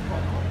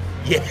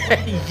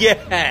 Yeah,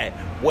 yeah.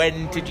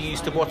 When did you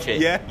used to watch it?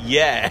 Yeah.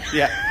 Yeah.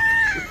 Yeah.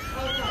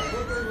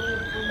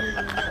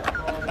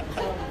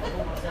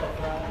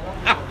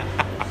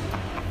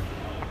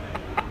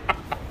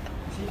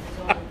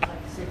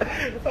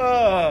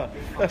 Oh,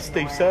 that's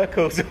Steve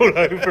Circles all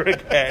over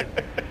again.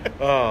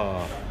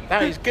 Oh,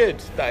 that is good.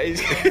 That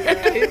is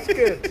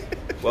good.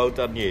 Well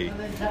done, you.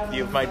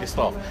 You've made us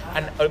laugh.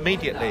 And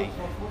immediately,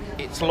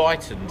 it's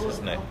lightened,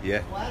 hasn't it?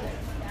 Yeah.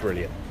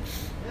 Brilliant.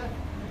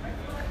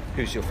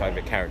 Who's your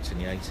favourite character in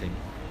the A-Team?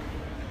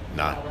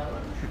 No.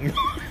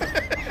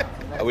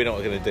 Are we not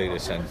going to do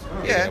this then?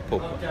 Yeah.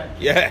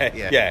 Yeah.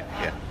 Yeah.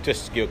 Yeah.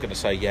 Just you're going to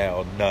say yeah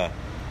or no.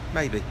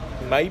 Maybe.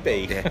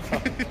 Maybe. Yeah.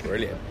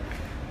 Brilliant.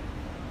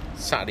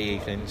 Saturday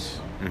evenings,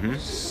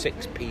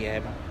 6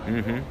 p.m.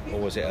 Mm-hmm.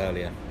 Or was it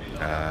earlier?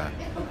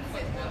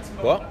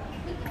 What?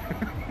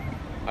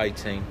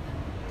 18.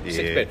 6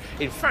 Yeah. p.m.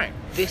 In fact,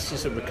 this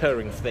is a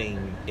recurring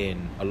theme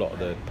in a lot of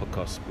the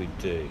podcasts we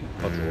do,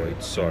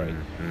 Podroids,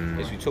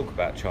 is we talk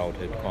about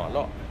childhood quite a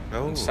lot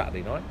on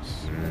Saturday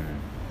nights.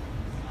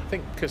 I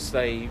think because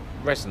they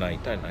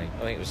resonate, don't they? I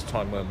think it was a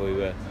time when we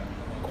were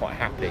quite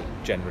happy,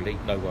 generally,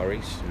 no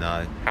worries.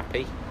 No.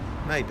 Happy.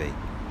 Maybe.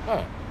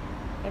 Oh,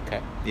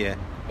 okay. Yeah.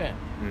 Yeah.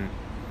 Mm.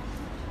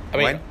 I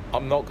mean, When?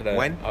 I'm not going to...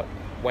 When?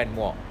 When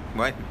what?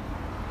 Wait.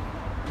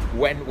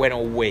 When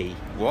or we?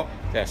 What?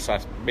 Yes, I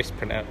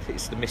mispronounced.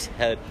 It's the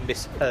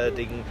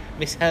misherding.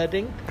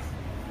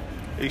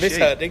 Who's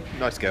Misherding. she?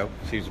 Nice girl.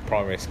 She was a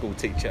primary school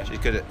teacher. She's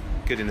good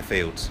in the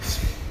fields.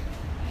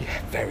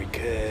 Yeah, very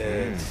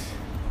good.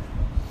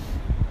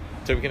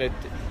 So we're going to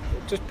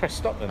just press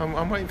stop then.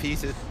 I'm waiting for you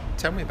to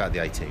tell me about the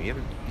A-Team. You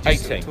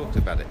just sort of 18. talked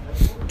about it.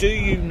 Do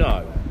you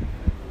know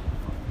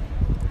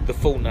the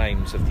full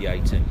names of the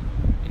A-Team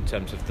in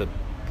terms of the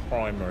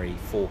primary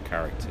 4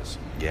 characters?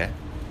 Yeah.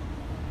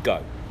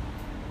 Go.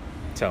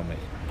 Tell me.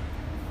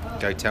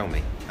 Go tell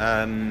me.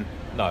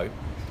 No.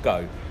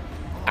 Go.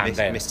 And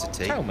then Mr.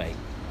 T. Tell me.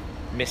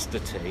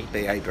 Mr. T.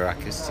 B.A.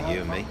 Baracus to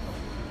you and me.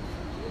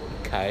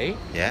 Okay.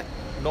 Yeah.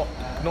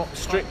 Not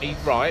strictly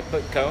right,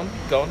 but go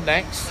on,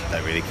 next.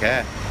 Don't really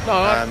care.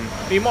 No,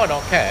 you might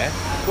not care.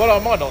 Well,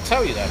 I might not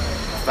tell you then.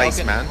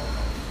 Face Man.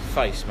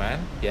 Face Man,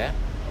 yeah.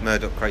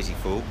 Murdoch Crazy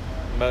Fool.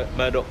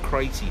 Murdoch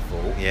crazy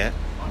fool. Yeah.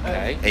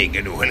 Okay. Ain't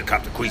get no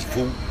helicopter, crazy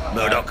fool.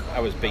 Murdoch.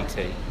 That was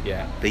BT.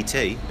 Yeah.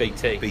 BT.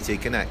 BT. BT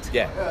Connect.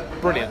 Yeah.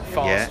 Brilliant.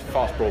 Fast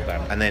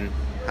broadband. And then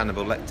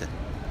Hannibal Lecter.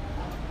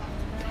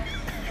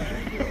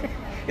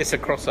 It's a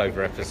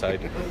crossover episode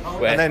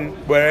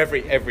where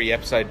every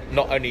episode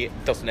not only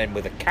doesn't end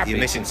with a cabbage You're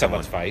missing in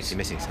someone's someone. face. You're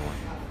missing someone.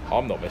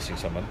 I'm not missing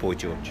someone. Boy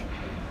George.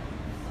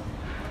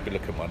 But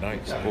look at my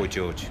notes. Boy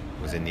George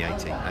was in the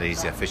 18, and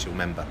he's the official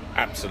member.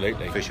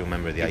 Absolutely. Official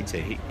member of the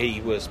 18. He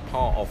was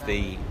part of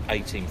the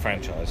 18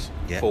 franchise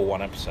for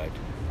one episode.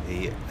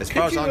 As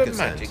far as I'm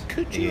concerned,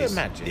 could you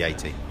imagine the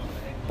 18?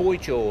 Boy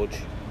George?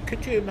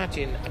 Could you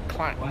imagine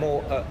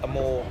a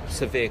more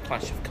severe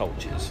clash of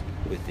cultures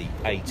with the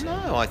 18?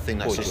 No, I think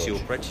that's Boy just George?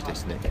 your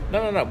prejudice, Nick.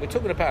 No. We're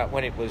talking about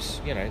when it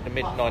was, the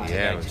mid 1980s.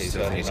 Yeah, I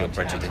still think it's your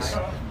prejudice.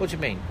 What do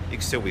you mean? You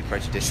can still be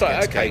prejudiced So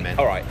against gay men.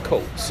 all right,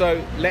 cool.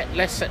 So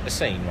let's set the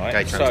scene, right?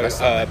 Gay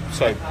transvestite.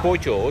 So Boy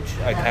George,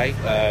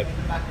 okay,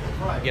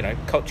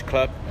 culture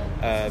club,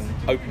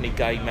 openly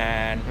gay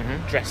man,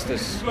 dressed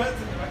as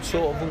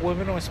sort of a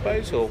woman, I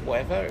suppose, or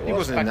whatever. It He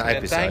was wasn't in back that the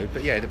episode, day.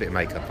 but yeah, he had a bit of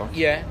makeup on.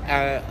 Yeah,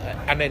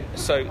 and then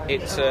so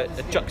it's a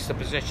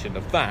juxtaposition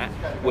of that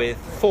with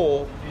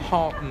 4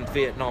 hardened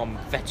Vietnam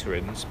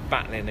veterans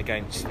battling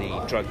against the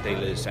drug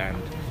dealers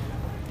and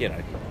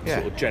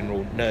sort of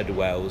general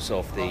ne'er-do-wells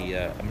of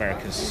the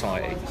American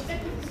society.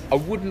 I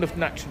wouldn't have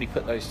naturally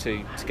put those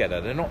two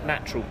together. They're not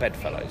natural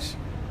bedfellows.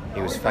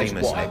 He was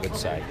famous, what I Nick. would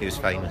say. He was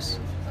famous.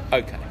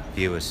 Okay.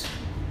 Viewers.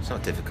 It's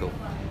not difficult.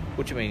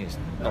 What do you mean it's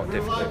not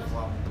difficult?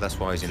 But that's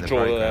why he's in the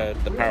Draw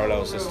programme. the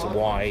parallels as to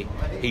why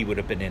he would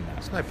have been in that.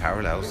 There's no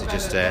parallels. He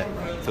just thought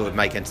it would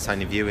make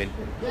entertaining viewing.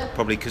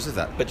 Probably because of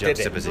that But did it?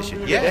 juxtaposition.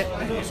 Did Yeah,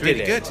 it? it's really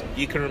Did good. it?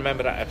 You can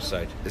remember that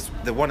episode. It's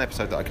the one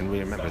episode that I can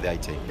really remember of the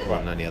 18,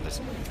 rather than any others.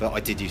 But I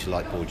did used to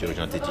like Paul George,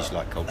 and I did used to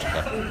like Culture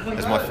Club.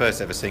 As my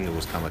first ever single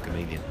was "Come a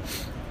Chameleon."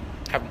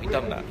 Haven't we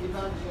done that?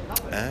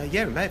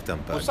 Yeah, we may have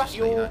done. But Was that just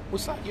so you your? know.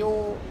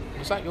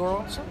 Was that your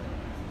answer?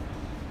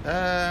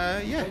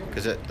 Yeah,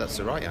 because that's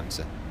the right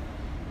answer.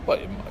 Well,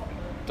 it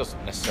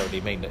doesn't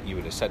necessarily mean that you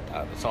would have said that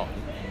at the time.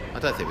 I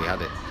don't think we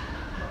had it.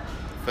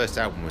 First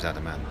album was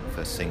Adam Man.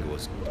 First single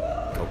was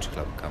Culture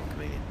Club, "Come a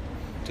Chameleon."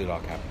 Do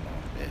like having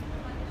that. Yeah.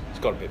 It's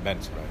got a bit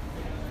mental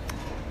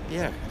though.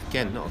 Yeah.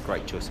 Again, not a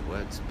great choice of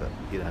words, but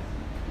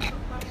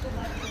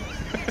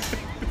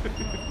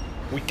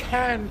We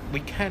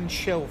can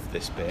shelve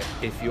this bit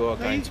if you are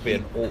going to be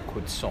an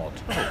awkward sod.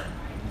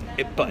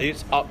 But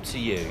it's up to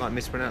you. Like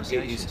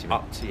mispronunciations. It is you mean?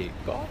 up to you.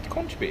 But I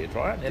contributed,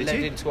 right? It Did led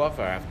you? into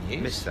other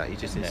avenues. Missed that. You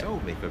just Yeah.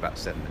 insulted me for about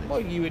 7 minutes.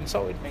 Well, you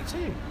insulted me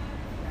too.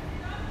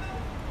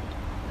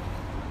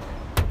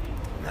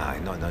 No,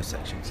 not in those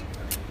sections.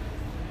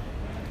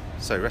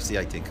 So, rest of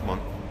the 18, come on.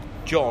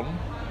 John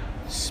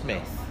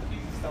Smith.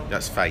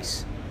 That's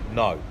Face.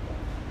 No.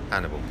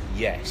 Hannibal.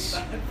 Yes.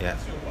 Yeah.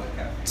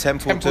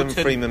 Templeton,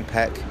 Freeman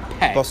Peck,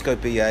 Peck. Bosco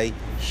BA,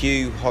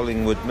 Hugh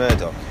Hollingwood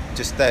Murdoch.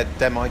 Just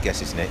they're my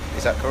guesses, Nick.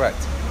 Is that correct?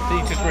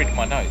 Did you just read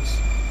my notes?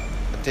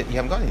 You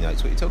haven't got any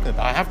notes. What are you talking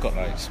about? I have got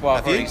notes. Well, I've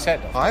Have already you?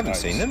 said. I've got I haven't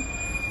notes. seen them.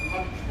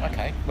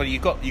 Okay. Well, you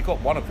got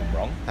one of them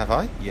wrong. Have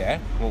I? Yeah.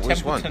 Well,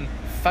 which one? Templeton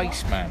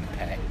Faceman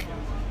Peck.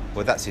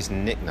 Well, that's his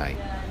nickname.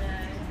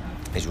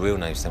 His real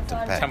name's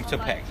Templeton Peck. Templeton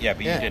Peck. Yeah,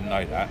 but Yeah. you didn't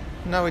know that.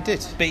 No, I did.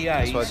 BA.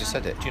 That's why I just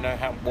said it. Do you know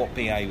what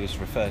BA was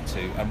referred to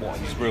and what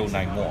his real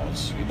name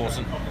was? It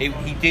wasn't. He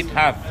did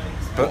have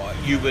what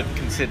you would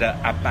consider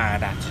a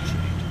bad attitude.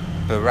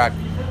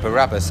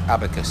 Barabbas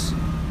Abacus.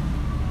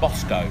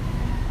 Bosco.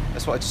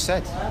 That's what I just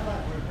said.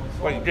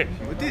 Well, you didn't.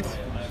 I did.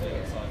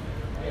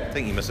 I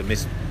think I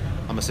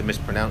must have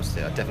mispronounced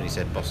it. I definitely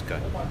said Bosco.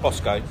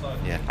 Bosco.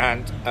 Yeah.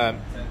 And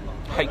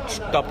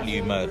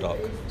H.W. Murdoch.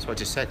 That's what I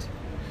just said.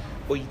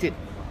 Well, you did.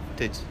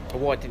 Did. Well,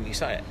 why didn't you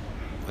say it?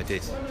 I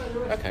did.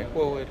 Okay.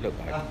 Well, we'll look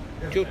back.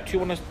 Do you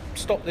want to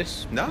stop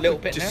this No, little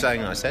bit just now?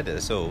 saying I said it,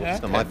 that's all. Yeah,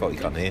 It's not okay. my fault you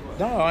can't hear.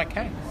 No, I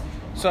can.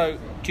 So,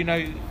 do you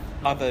know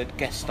other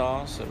guest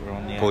stars that were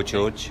on the? Boy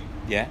George,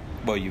 Yeah.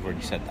 Well, you've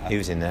already said that. he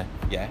was in there.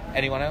 Yeah.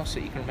 Anyone else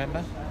that you can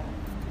remember?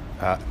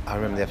 I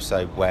remember the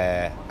episode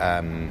where,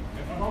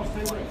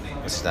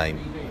 what's his name?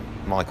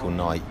 Michael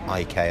Knight,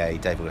 aka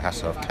David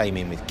Hasselhoff, came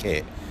in with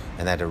Kit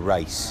and had a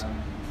race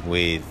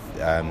with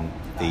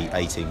the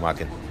 18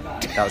 wagon.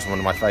 That was one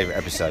of my favourite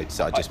episodes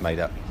that I just made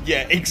up.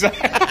 Yeah,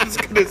 exactly. I was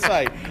going to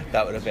say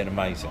that would have been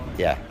amazing.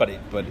 Yeah. But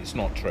it's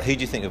not true. Who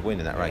do you think would win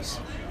in that race?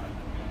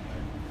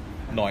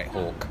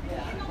 Nighthawk.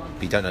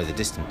 But you don't know the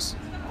distance.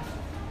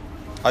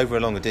 Over a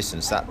longer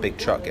distance, that big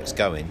truck gets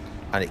going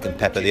and it can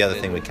pepper the other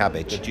thing with The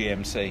cabbage.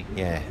 GMC.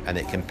 Yeah, and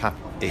it can pepper.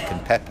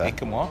 It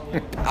can what?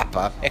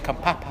 Papa. It can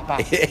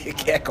papa.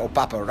 Keko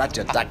Papa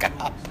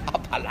Rajataka.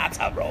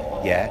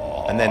 Papalataro. Yeah,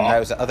 and then there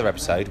was that other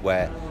episode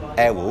where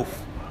Airwolf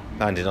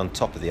landed on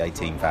top of the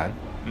 18 van,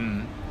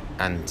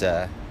 and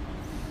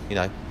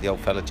the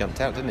old fella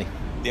jumped out, didn't he?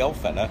 The old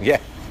fella.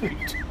 Yeah.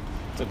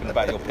 Talking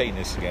about your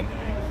penis again.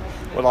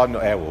 Well, I'm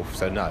not Airwolf,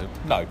 so no.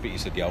 No, but you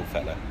said the old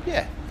fella.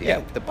 Yeah,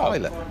 Yeah. the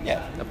pilot. Oh,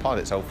 yeah. The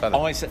pilot's old fella.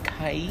 Isaac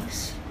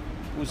Hayes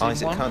was in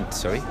Isaac one. Hunt,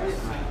 sorry.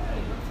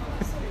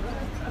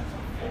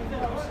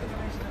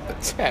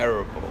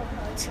 Terrible.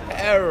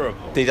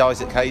 Did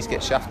Isaac Hayes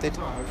get shafted?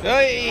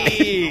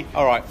 Hey!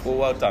 All right,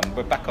 well done.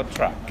 We're back on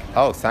track.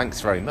 Oh,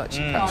 thanks very much,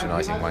 you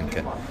patronising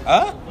wanker.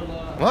 Huh?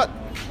 What?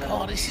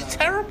 God, this is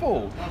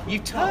terrible.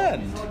 You've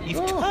turned.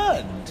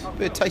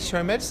 But it tastes your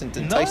own medicine.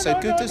 Doesn't taste so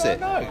good, does it?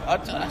 No,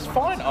 that's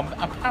fine. I'm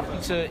happy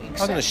to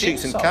accept I'm going to shoot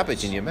some insults.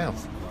 cabbage in your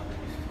mouth.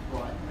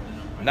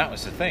 And that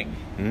was the thing.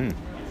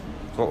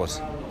 What was?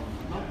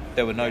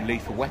 There were no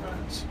lethal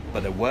weapons,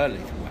 but there were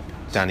lethal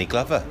weapons. Danny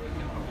Glover.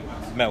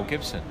 Mel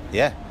Gibson.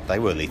 Yeah, they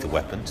were lethal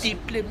weapons.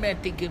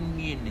 Diplomatic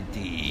immunity.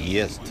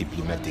 Yes,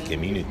 diplomatic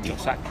immunity.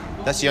 Exactly.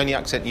 That's the only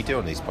accent you do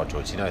on these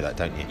podroids, you know that,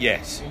 don't you?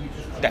 Yes,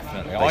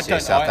 definitely. Basically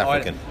South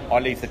African. I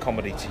leave the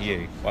comedy to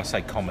you. I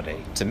say comedy.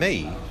 To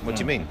me? What do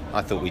you mean?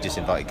 I thought we just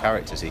invited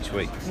characters each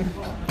week.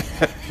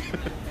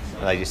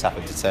 And they just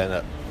happened to turn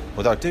up.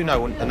 Although I do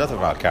know another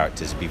of our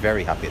characters would be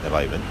very happy at the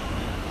moment.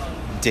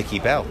 Dickie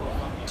Bell.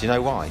 Do you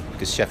know why?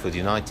 Because Sheffield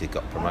United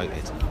got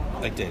promoted.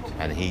 They did.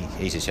 And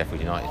he's a Sheffield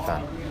United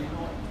fan.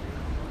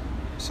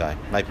 So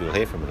maybe we'll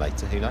hear from him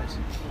later, who knows?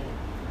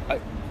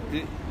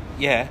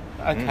 Yeah,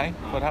 okay.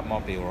 Well, that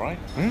might be all right,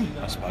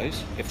 I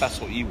suppose, if that's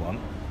what you want.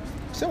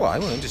 So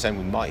what? I'm just saying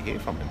we might hear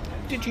from him.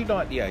 Did you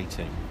like the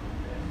A-Team?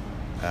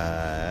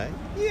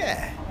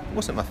 Yeah. It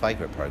wasn't my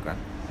favourite programme.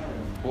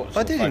 What's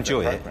I your did favourite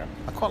enjoy programme?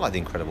 it. I quite like The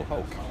Incredible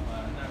Hulk.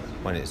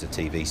 When it was a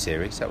TV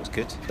series, that was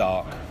good.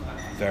 Dark.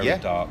 Very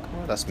dark.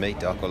 Well, that's me,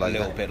 dark all A over.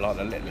 little bit like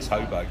The Littlest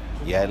Hobo.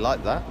 Yeah,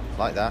 like that.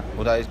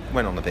 Although it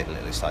went on a bit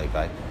Littlest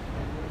Hobo.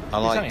 He's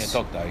only a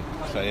dog though,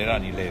 so it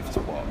only lived,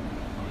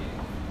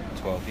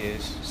 12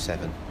 years?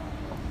 7.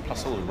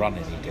 Plus all the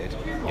running he did.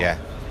 Yeah.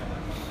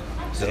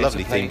 It's a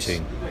lovely theme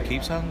tune.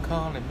 Keeps on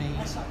calling me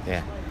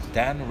Yeah.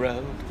 down the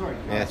road.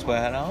 Yeah. That's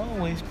where I'll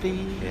always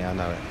be. Yeah, I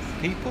know it.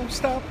 People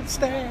stop and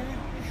stare.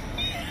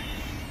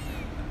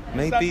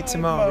 Maybe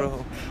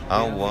tomorrow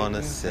I'll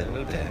wanna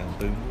settle down.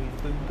 Boom, boom,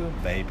 boom, boom.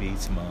 Maybe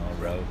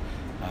tomorrow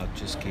I'll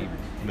just keep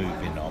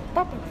moving on.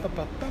 Ba, ba, ba,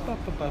 ba, ba, ba,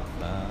 ba, ba,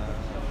 ba.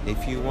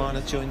 If you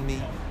wanna join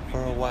me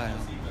for a while,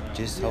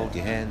 just hold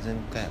your hands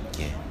and clap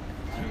again.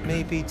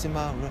 Maybe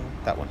tomorrow.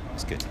 That one,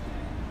 it's good.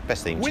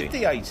 Best theme tune. With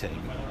the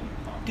A-Team,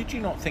 did you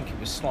not think it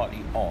was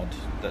slightly odd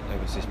that there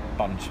was this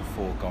bunch of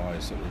 4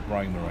 guys that would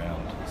roam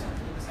around?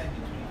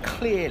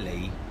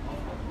 Clearly,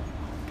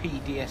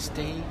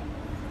 PTSD.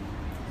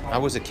 I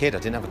was a kid, I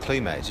didn't have a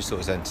clue, mate. I just thought it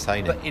was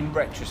entertaining. But in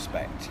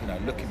retrospect,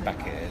 looking back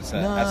at it as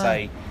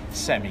a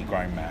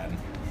semi-grown man,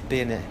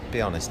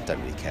 Be honest, don't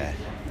really care.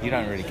 you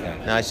don't really care.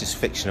 No, it's just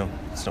fictional.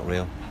 It's not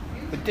real.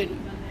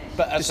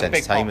 But as Just a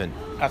big entertainment.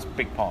 That's a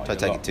big part. Don't of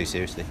take your it too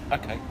seriously.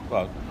 life. Okay,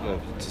 well,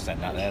 we'll just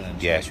end that there then.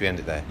 Yeah, should we end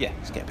it there? Yeah.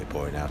 It's getting a bit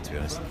boring now, to be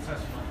honest.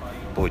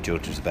 Boy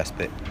George was the best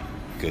bit.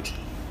 Good.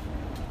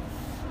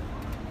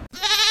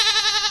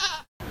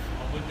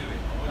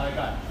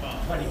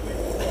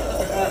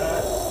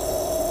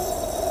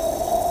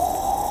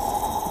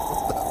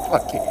 What the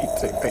fuck are you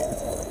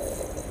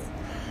doing?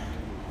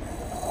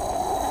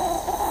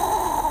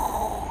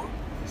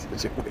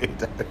 Such a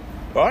weirdo.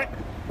 Right?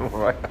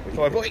 Alright.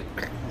 Bye, boy.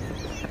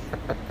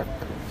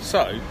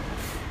 So,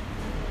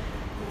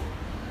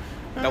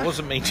 that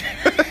wasn't me.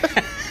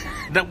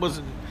 That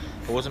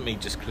wasn't me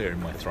just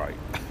clearing my throat.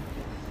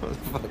 What the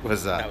fuck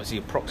was that? That was the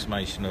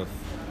approximation of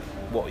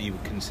what you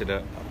would consider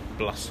a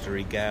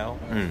blustery gal.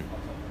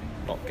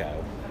 Not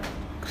gal.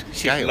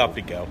 She's Gale? a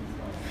lovely girl.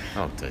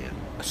 Oh dear.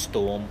 A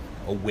storm,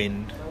 a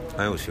wind.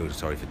 I always feel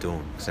sorry for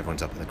Dawn, because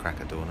everyone's up at the crack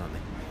of dawn, aren't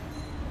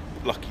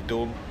they? Lucky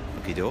dawn.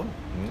 Lucky Dawn?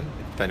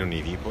 Depending on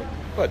your viewpoint.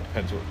 Well, it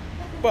depends what.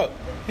 Well,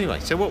 Anyway,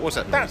 so what was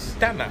that noise?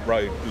 down that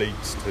road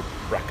leads to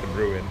rack and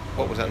ruin.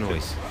 What was that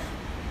noise?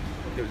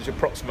 It was an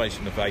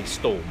approximation of a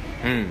storm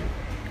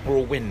or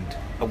a wind.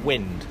 A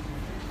wind.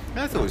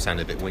 I thought it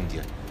sounded a bit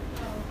windier.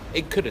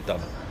 It could have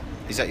done.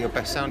 Is that your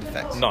best sound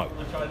effect? No,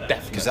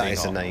 definitely Because that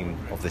is not. the name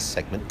of this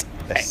segment.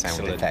 Best sound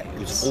Excellent. effects. It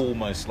was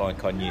almost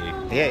like I knew.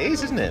 Yeah, it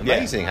is, isn't it?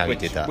 Amazing how you which-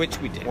 did that. which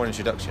we did. One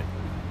introduction.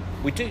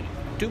 We do.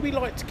 Do we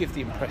like to give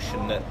the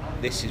impression that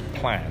this is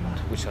planned?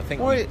 Which I think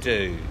Well, we it-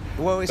 do.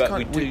 Well, it's but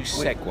kind we of, do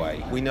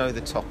segue. We know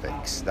the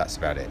topics. That's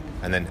about it.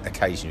 And then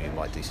occasionally we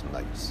might do some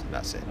notes. And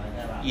that's it.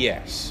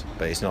 Yes.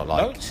 But it's not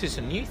like Notes is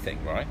a new thing,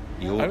 right?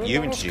 You I remember you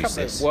I was introduced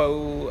covering- this.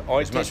 Well, I it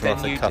was did much more then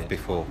off the you cuff did.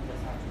 before.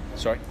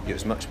 Sorry. It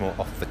was much more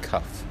off the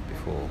cuff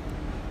before.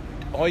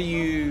 Are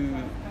you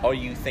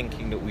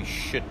thinking that we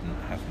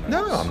shouldn't have notes?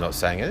 No, I'm not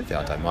saying anything.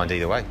 I don't mind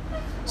either way.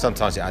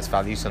 Sometimes it adds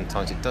value.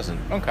 Sometimes it doesn't.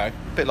 Okay.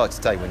 A bit like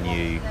today when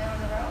you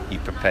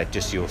prepared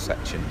just your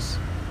sections,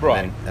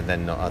 Right. and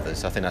then not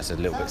others. I think that's a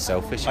little bit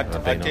selfish. If I'm I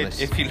being did.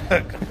 honest. If you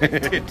look, I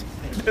did.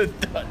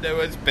 There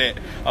was a bit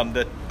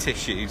under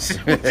tissues.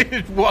 Which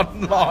is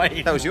one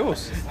line. That was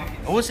yours.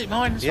 Oh, was it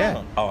mine as Yeah.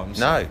 well? Oh, I'm No.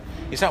 sorry.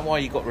 Is that why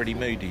you got really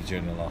moody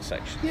during the last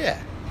section? Yeah.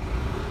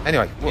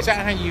 Anyway, Is that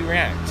how you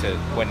react to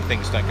when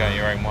things don't go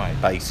your own way?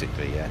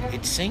 basically, yeah.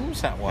 It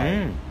seems that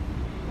way.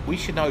 We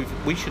should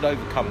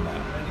overcome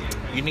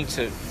that. You need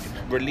to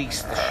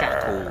release the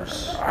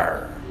shackles.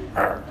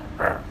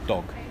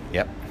 Dog.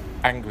 Yep.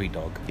 Angry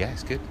dog. Yeah,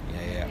 it's good.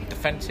 Yeah.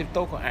 Defensive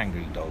dog or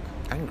angry dog?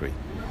 Angry.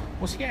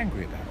 What's he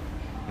angry about?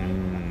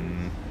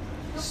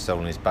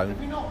 Stolen his bone.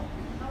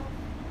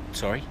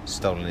 Sorry?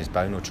 Stolen his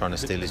bone, or trying to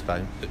steal his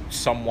bone.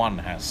 Someone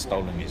has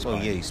stolen his Well,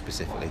 bone. you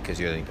specifically, because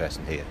you're the only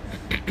person here.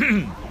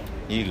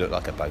 You look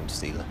like a bone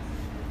stealer.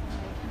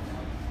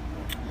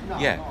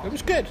 Yeah, it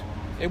was good.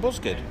 It was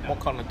good.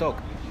 What kind of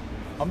dog?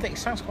 I think it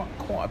sounds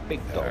quite a big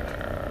dog.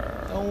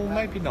 Oh,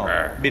 maybe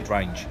not.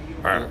 Mid-range.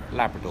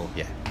 Labrador.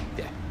 Yeah.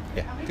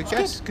 Yeah. Good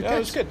guess. Good guess. It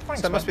was good.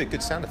 Thanks, So it must man. be a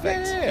good sound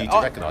effect. Yeah. You need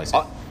to recognise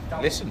it.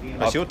 Listen,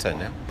 It's your turn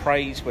now.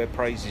 Praise where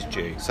praise is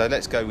due. So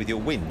let's go with your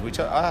wind, which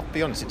I have to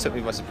be honest, it took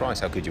me by surprise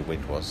how good your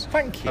wind was.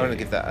 Thank you. I'm going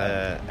to give that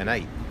an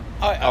 8.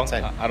 I'm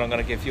 10. and I'm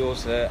going to give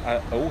yours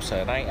also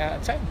an 8 out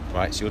of 10.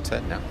 Right, it's your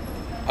turn now.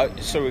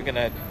 So we're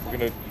gonna. We're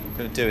going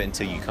to do it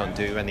until you can't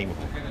do any more.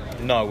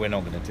 No, we're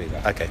not going to do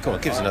that. Okay, come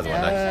on, give us another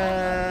one, though.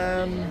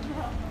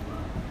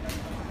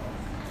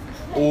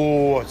 I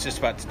was just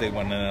about to do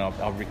one, and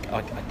I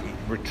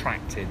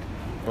retracted.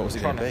 What was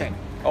it Trying going to be?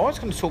 think. I was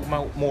going to talk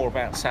more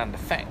about sound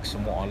effects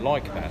and what I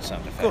like about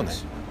sound effects. Go on then,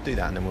 do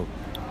that and then we'll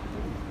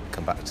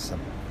come back to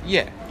some.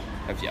 Yeah.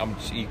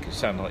 You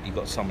sound like you've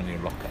got some in your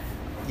locker.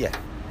 Yeah.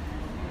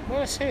 Well,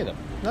 let's hear them.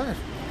 No,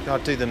 I'll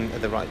do them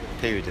at the right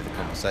period of the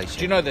conversation.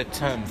 Do you know the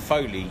term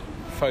Foley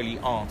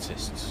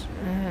artists?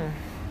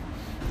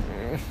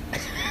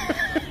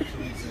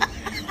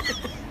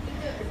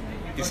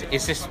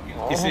 Is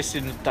this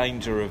in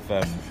danger of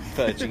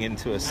verging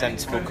into a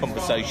sensible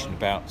conversation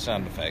about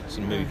sound effects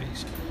and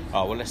movies?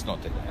 Oh, well, let's not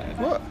do that.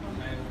 What?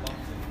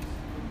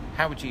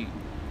 How would you...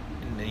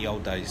 In the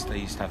old days, they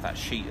used to have that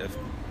sheet of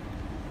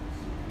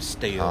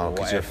steel Oh, or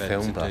because you're a whatever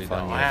film to do buff, that.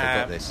 aren't you? I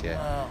forgot this,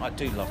 yeah. I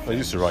do love I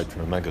used to write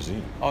for a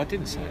magazine. Oh, I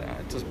didn't say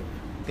that. It doesn't...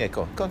 Yeah,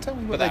 go on, tell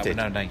me what But they did.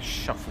 No, they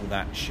shuffle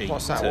that sheet.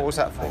 What's that? to What was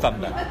that for?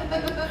 Thunder.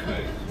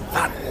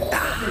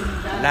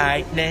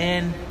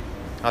 Lightning.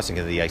 I was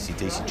thinking of the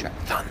AC/DC track.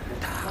 Thunder.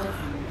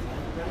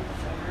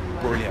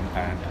 Brilliant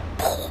band.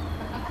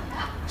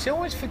 See, I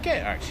always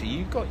forget, actually,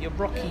 you've got your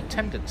rocky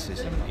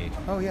tendencies, haven't you?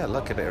 Oh yeah, I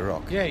like a bit of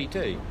rock. Yeah, you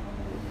do.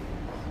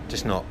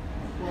 Just not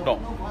Not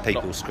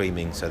people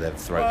screaming so their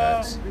throat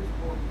hurts.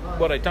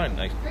 Well, they don't.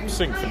 They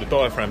sing from the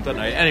diaphragm, don't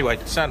they? Anyway,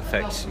 sound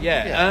effects.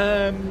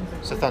 Yeah.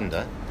 So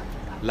thunder.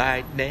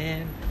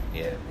 Lightning.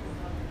 Yeah.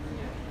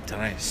 Don't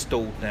know. It's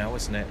stalled now,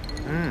 isn't it?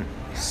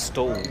 It's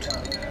stalled.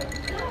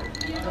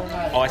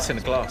 Ice in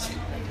a glass.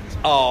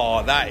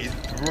 Oh, that is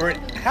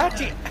brilliant. How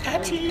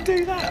do you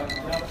do that?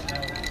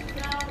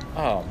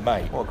 Oh,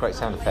 mate. What a great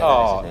sound effect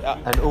Oh, that is, isn't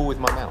it? And all with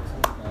my mouth.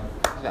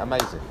 Isn't that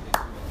amazing?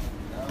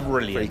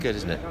 Brilliant. Pretty good,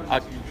 isn't it?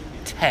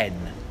 10.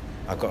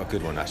 I've got a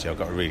good one actually. I've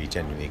got a really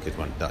genuinely good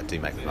one that I do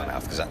make with my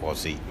mouth because that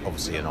was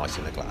obviously an ice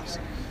in a glass.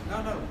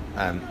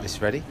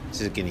 This ready?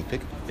 This is a guinea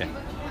pig. Yeah.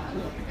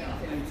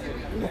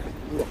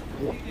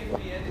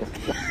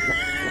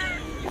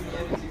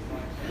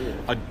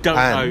 I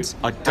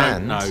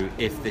don't know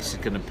if this is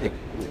going to pick.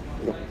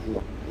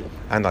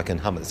 And I can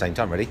hum at the same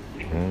time. Ready?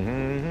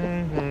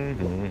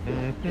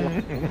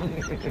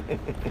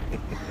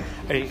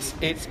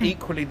 It's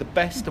equally the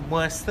best and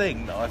worst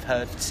thing that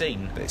I've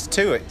seen. But it's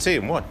two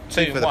in one.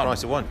 Two for the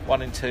price of one.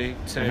 1 and 2,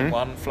 2 and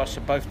 1. Flush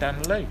them both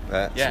down the loo.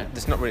 Yeah.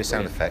 It's not really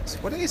sound effects.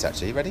 What it is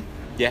actually. Ready?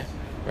 Yeah.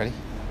 Ready?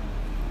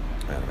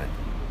 Wait a minute.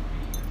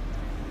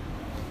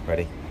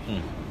 Ready?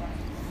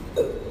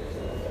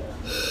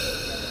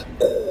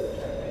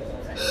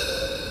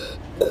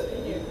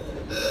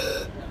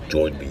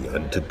 Join me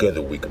and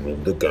together we can rule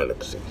the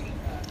galaxy.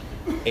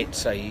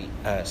 It's a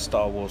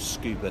Star Wars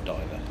scuba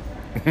diver.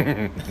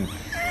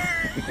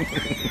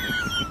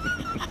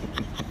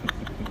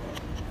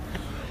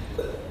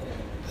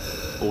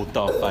 Or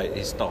Darth Vader.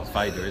 It's Darth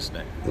Vader, isn't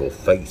it? Your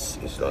face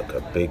is like a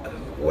big,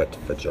 wet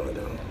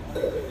vagina.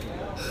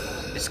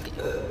 It's good.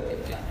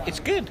 It's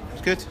good.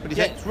 What do you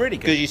think? It's really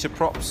good. Good use of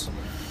props.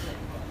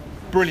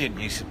 Brilliant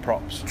use of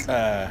props.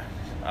 I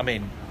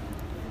mean,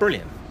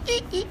 brilliant.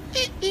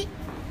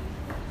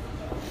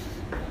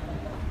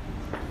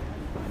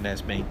 And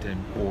there's me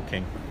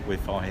walking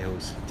with high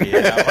heels. Do you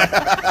hear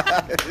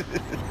that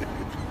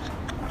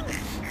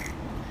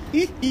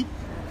one?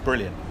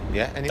 Brilliant.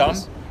 Yeah, any Done?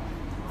 others?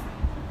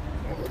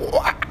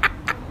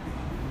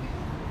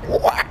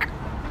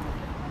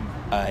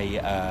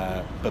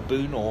 A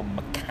baboon or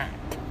macaque?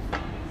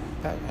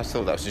 I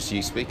thought that was just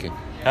you speaking.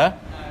 Huh?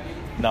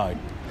 No.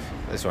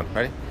 This one,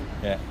 ready?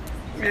 Yeah.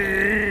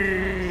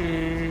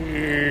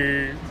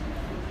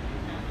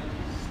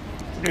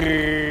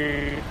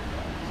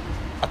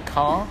 A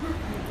car?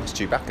 It's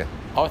Chewbacca.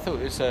 I thought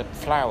it was a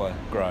flower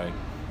growing.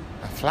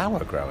 A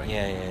flower growing?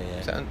 Yeah.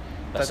 Is that,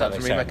 That's that how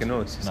doesn't they really make a sound.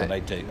 noise, is No, it? they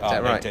do. Is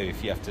that right? They do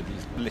if you have to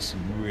listen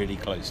really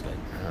closely.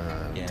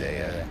 Oh, Yeah.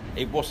 dear.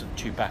 It wasn't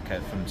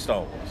Chewbacca from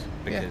Star Wars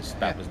because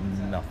that was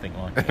nothing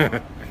like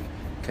it.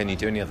 Can you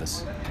do any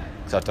others?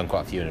 Because I've done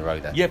quite a few in a row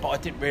there. Yeah, but I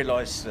didn't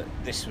realise that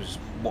this was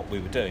what we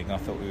were doing. I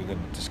thought we were going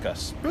to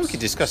discuss. Well, we could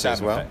discuss it sound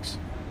as well. effects.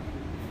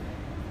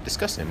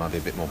 Discussing it might be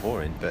a bit more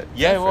boring, but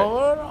Yeah, go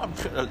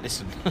for it. well,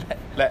 listen.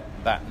 Let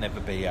that never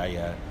be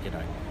a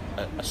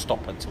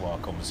stopper to our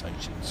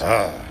conversations.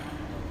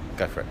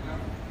 Go for it.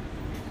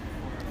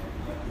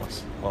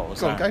 What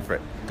was Go on, that? go for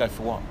it. Go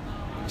for what?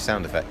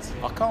 Sound effects.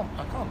 I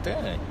can't do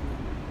any.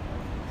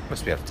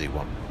 Must be able to do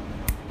one.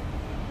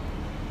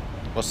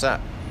 What's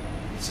that?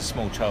 It's a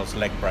small child's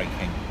leg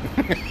breaking.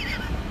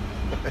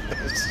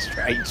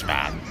 Strange,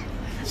 man.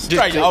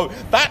 Strange. Oh,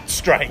 that's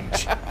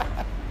strange.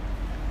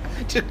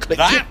 Just click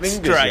That's your fingers,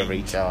 you strange.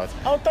 retard.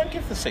 Oh, don't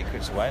give the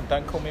secrets away and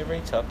don't call me a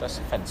retard. That's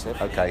offensive.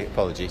 Okay,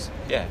 apologies.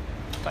 Yeah,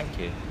 thank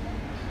you.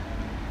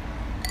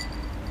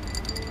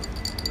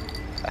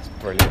 That's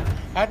brilliant.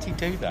 How do you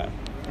do that?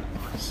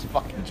 It's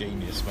fucking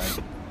genius, mate.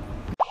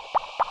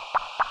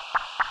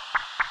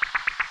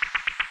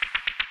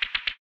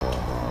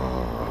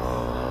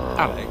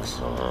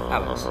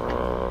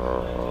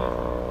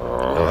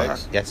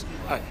 Alex. Yes.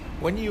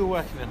 When you were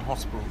working in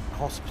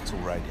hospital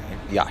radio,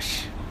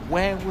 Yash.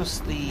 where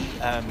was the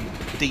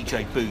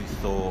DJ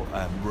booth or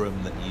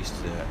room that you used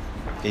to do it?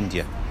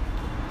 India.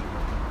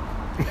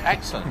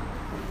 Excellent.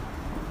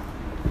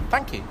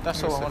 Thank you.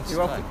 That's all I wanted to You're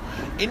know.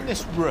 welcome. In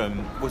this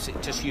room, was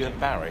it just you and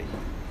Barry?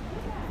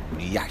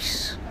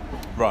 Yes.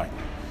 Right.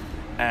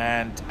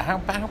 And how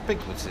big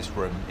was this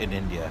room in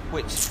India?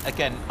 Which,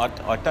 again,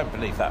 I don't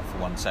believe that for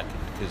 1 second,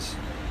 because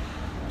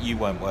you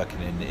weren't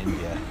working in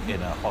India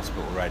in a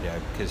hospital radio,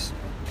 because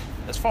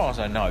as far as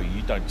I know,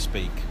 you don't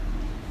speak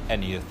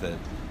any of the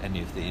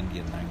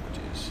Indian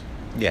languages.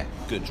 Yeah.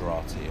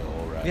 Gujarati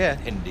or Yeah.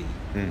 Hindi.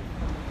 Mm.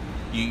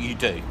 You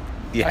do?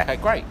 Yeah. Okay,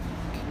 great.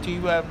 Do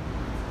you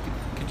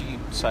could you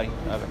say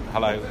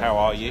hello, how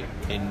are you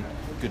in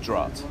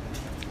Gujarat?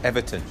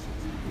 Everton.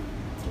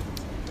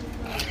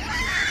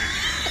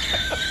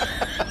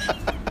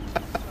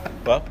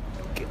 Well,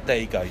 there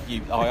you go.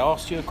 I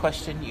asked you a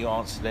question, you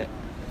answered it.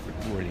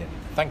 Brilliant.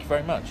 Thank you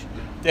very much.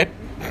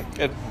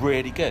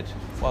 Really good.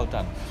 Well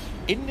done.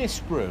 In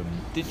this room,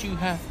 did you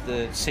have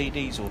the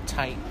CDs or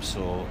tapes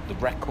or the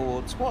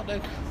records?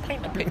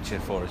 Paint a picture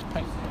for us.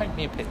 Paint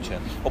me a picture.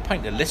 Or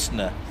paint the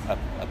listener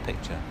a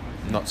picture.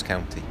 Notts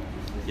County.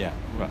 Yeah,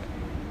 right.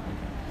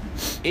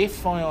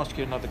 If I ask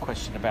you another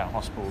question about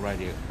hospital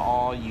radio,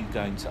 are you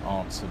going to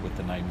answer with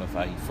the name of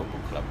a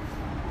football club?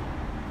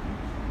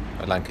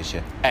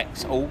 Lancashire.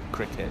 All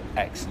cricket.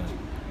 Excellent.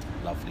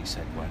 Lovely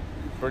segue.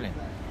 Brilliant.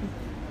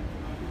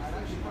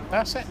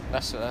 That's it.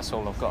 That's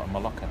all I've got in my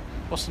locker.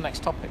 What's the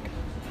next topic?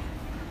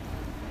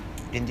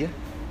 India?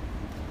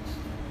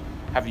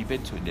 Have you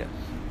been to India?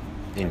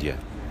 India.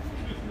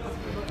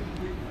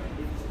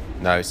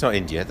 No, it's not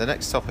India. The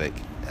next topic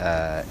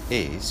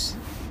is...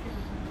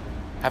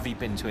 Have you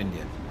been to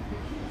India?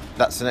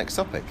 That's the next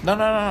topic. No.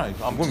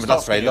 It wouldn't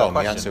last very long. The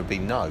answer would be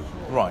no.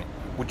 Right.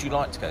 Would you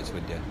like to go to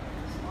India?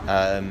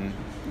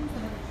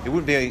 It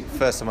wouldn't be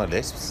first on my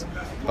lists,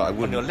 but I On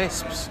wouldn't. your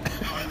lisps?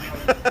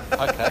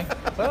 Okay.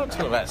 We're not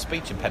talking about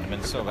speech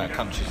impediments, it's all about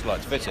countries you'd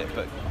like to visit,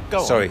 but go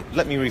on. Sorry,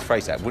 let me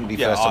rephrase that. It wouldn't be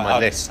first on my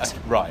list.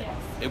 Right.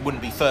 It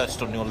wouldn't be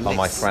first on your list. On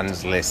my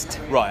friends' list.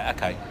 Right,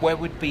 okay. Where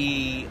would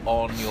be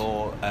on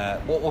your...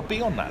 what would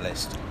be on that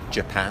list?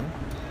 Japan?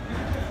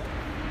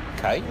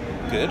 Okay,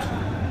 good.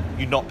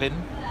 You've not been?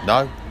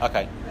 No.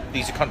 Okay.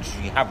 These are countries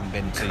you haven't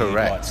been to.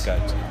 Correct. You'd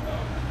like to go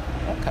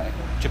to. Okay.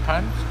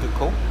 Japan's a good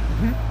call.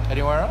 Mm-hmm.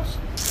 Anywhere else?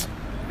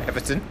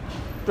 Everton?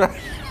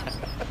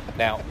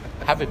 Now,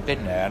 having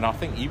been there, and I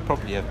think you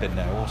probably have been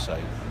there also.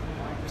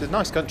 It's a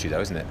nice country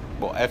though, isn't it?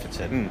 What,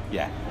 Everton? Mm.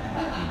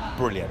 Yeah.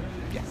 Brilliant.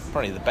 Yeah.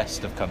 Probably the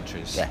best of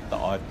countries Yeah. that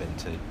I've been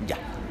to. Yeah.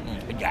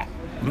 Yeah.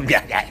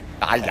 Yeah.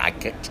 I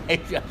like it.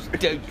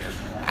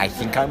 I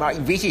think I might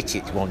visit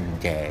it one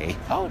day.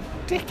 Oh,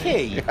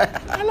 Dickie.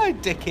 Hello,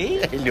 Dickie.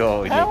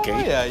 Hello, How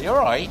Dickie. are you? You're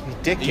right.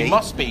 Dickie. You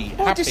must be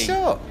What happy. a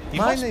sort.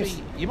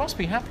 You must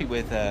be happy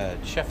with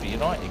Sheffield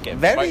United getting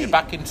Very. promoted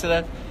back into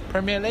the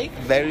Premier League.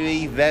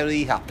 Very,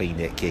 very happy,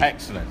 Nicky.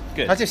 Excellent.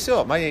 Good. I just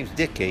thought, my name's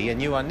Dickie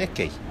and you are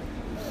Nicky.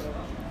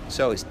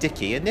 So it's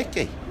Dickie and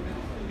Nicky.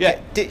 Yeah.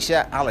 Ditch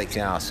that Alex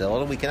arsehole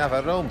and we can have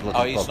our own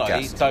bloody he's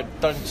podcast. not.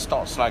 Don't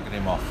start slagging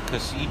him off,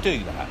 because you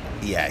do that.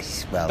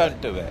 Yes, well...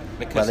 Don't do it.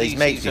 Because Well, he's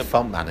mates he's with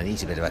Font Man and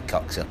he's a bit of a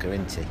cocksucker,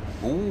 isn't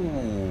he?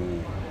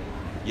 Ooh.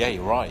 Yeah,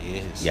 you're right, he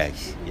is.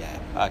 Yes. Yeah,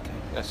 okay,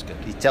 that's good.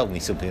 He told me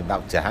something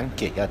about a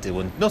hanky. Had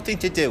nothing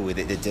to do with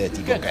it, the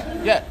dirty Good.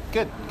 bugger. Yeah,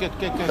 good. But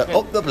good.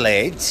 up the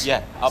blades.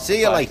 Yeah. Up See the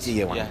you blades. later,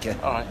 you Yeah.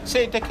 wanker. All right.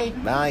 See you, Dickie.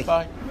 Bye.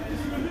 Bye.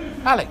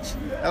 Alex.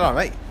 Hello,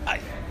 mate.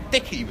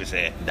 Dickie was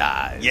here.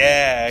 No.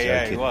 Yeah, he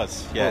Joking.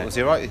 was. What, Yeah. was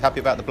he all right? Happy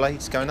about the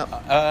blades going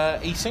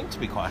up? He seemed to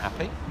be quite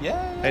happy. Yeah.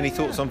 Any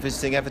thoughts on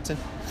visiting Everton?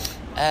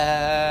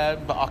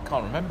 But I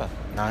can't remember.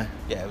 No.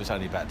 Yeah, it was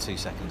only about 2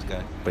 seconds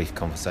ago. Brief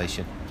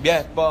conversation.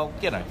 Yeah, well,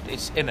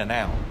 it's in and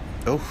out,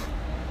 Oof.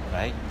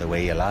 mate. The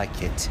way you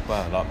like it.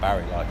 Well, like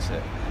Barry likes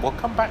it. We'll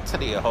come back to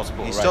the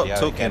hospital You radio stop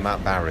talking again.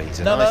 about Barry. He's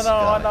a No, nice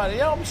guy. I know.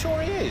 Yeah, I'm sure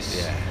he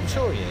is. Yeah. I'm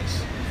sure he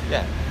is.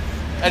 Yeah.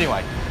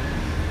 Anyway,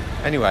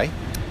 Anyway,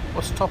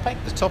 what's the topic?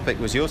 the topic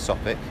was your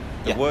topic.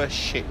 The Yeah. worst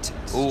shit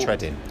Ooh.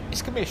 treading.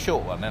 It's going to be a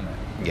short one, isn't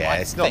it? Yeah, I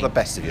it's not the think.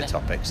 best of your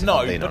topics, if No,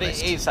 I'm being but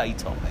honest. it is a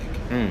topic.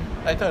 Mm.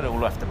 They don't all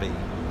have to be.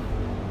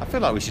 I feel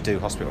like we should do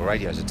hospital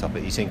radio as a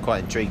topic. You seem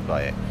quite intrigued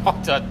by it. I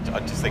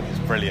just think it's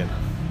brilliant.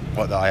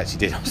 What, that I actually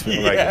did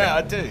hospital radio? Yeah,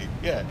 I do.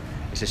 Yeah.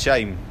 It's a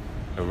shame,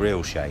 a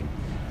real shame.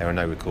 There are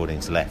no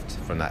recordings left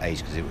from that age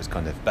because it was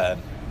kind of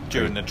Burn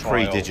during the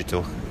trial.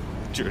 pre-digital.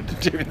 During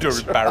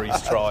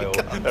Barry's trial,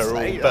 they're all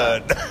say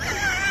burnt.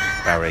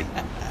 Barry,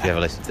 if you ever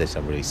listen to this,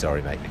 I'm really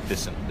sorry, mate.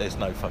 Listen, there's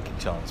no fucking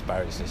chance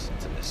Barry's listening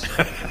to this.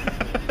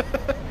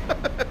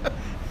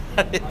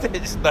 and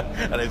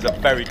there's a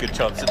very good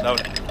chance that no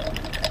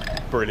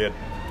one... Brilliant.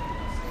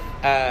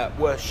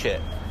 Worst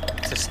shit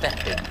to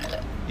step in.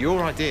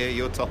 Your idea,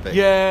 your topic.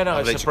 Yeah, no, I've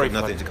it's a literally brief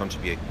got nothing one. to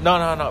contribute.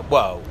 No.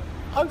 Well,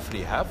 hopefully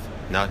you have.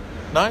 No.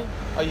 No?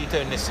 Are you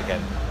doing this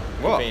again?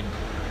 What? You've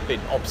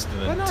been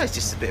obstinate. Well, no, it's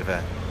just a bit of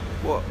a...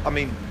 What? I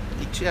mean,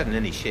 he hadn't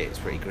any shit. It's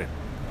pretty grim.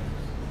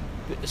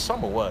 But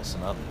some are worse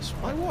than others.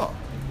 Like what?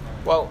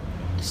 Well,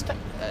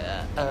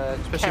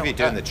 Especially if you're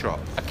doing the trot.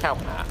 A cow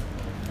hat,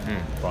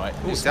 right?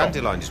 Oh, It's not-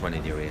 dandelion just went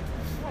in your ear.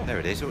 There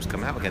it is. It's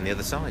come out again the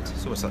other side.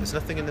 It's almost like there's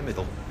nothing in the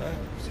middle. No,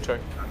 it's true.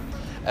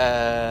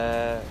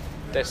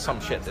 There's some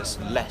shit that's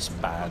less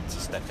bad to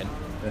step in.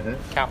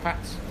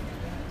 Cowpats.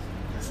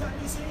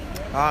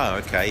 Oh,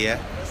 okay, yeah.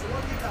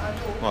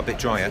 Well, a bit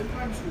drier.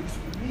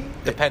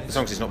 Depends. As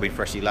long as it's not been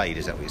freshly laid,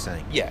 is that what you're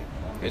saying? Yeah,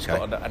 it's Okay.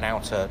 got an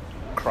outer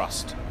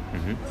crust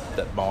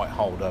that might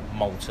hold a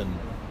molten,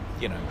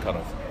 kind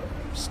of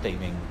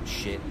steaming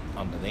shit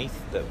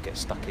underneath that will get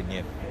stuck in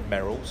your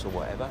merrills or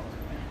whatever.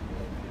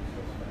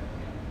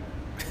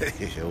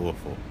 It's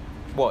awful.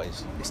 What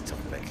is? This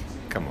topic.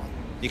 Come on.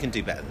 You can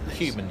do better than this.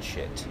 Human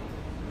shit.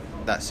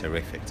 That's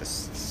horrific to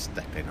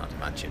step in, I'd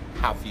imagine.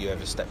 Have you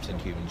ever stepped in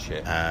human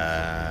shit?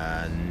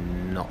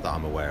 Not that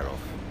I'm aware of.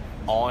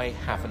 I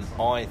haven't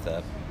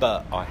either,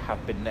 but I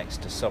have been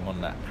next to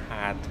someone that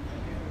had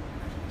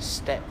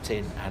stepped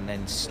in and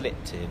then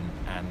slipped in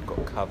and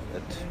got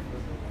covered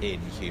in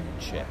human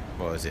shit.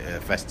 What was it, a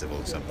festival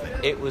or something?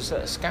 It was at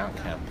a scout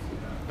camp.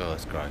 Oh,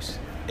 that's gross.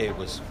 It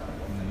was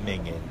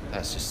minging.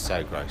 That's just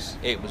so gross.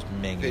 It was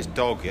minging. If it's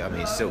dog, I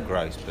mean, it's still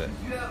gross, but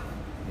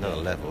another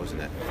level, isn't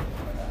it?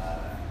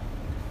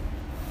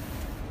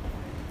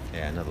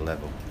 Yeah, another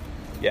level.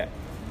 Yeah.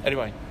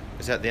 Anyway,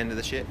 Is that the end of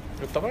the shit?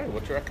 I don't know.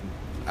 What do you reckon?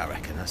 I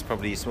reckon that's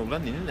probably your small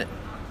London, isn't it?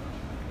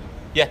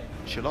 Yeah.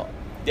 Charlotte.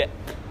 Yeah.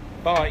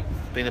 Bye.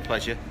 Been a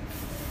pleasure.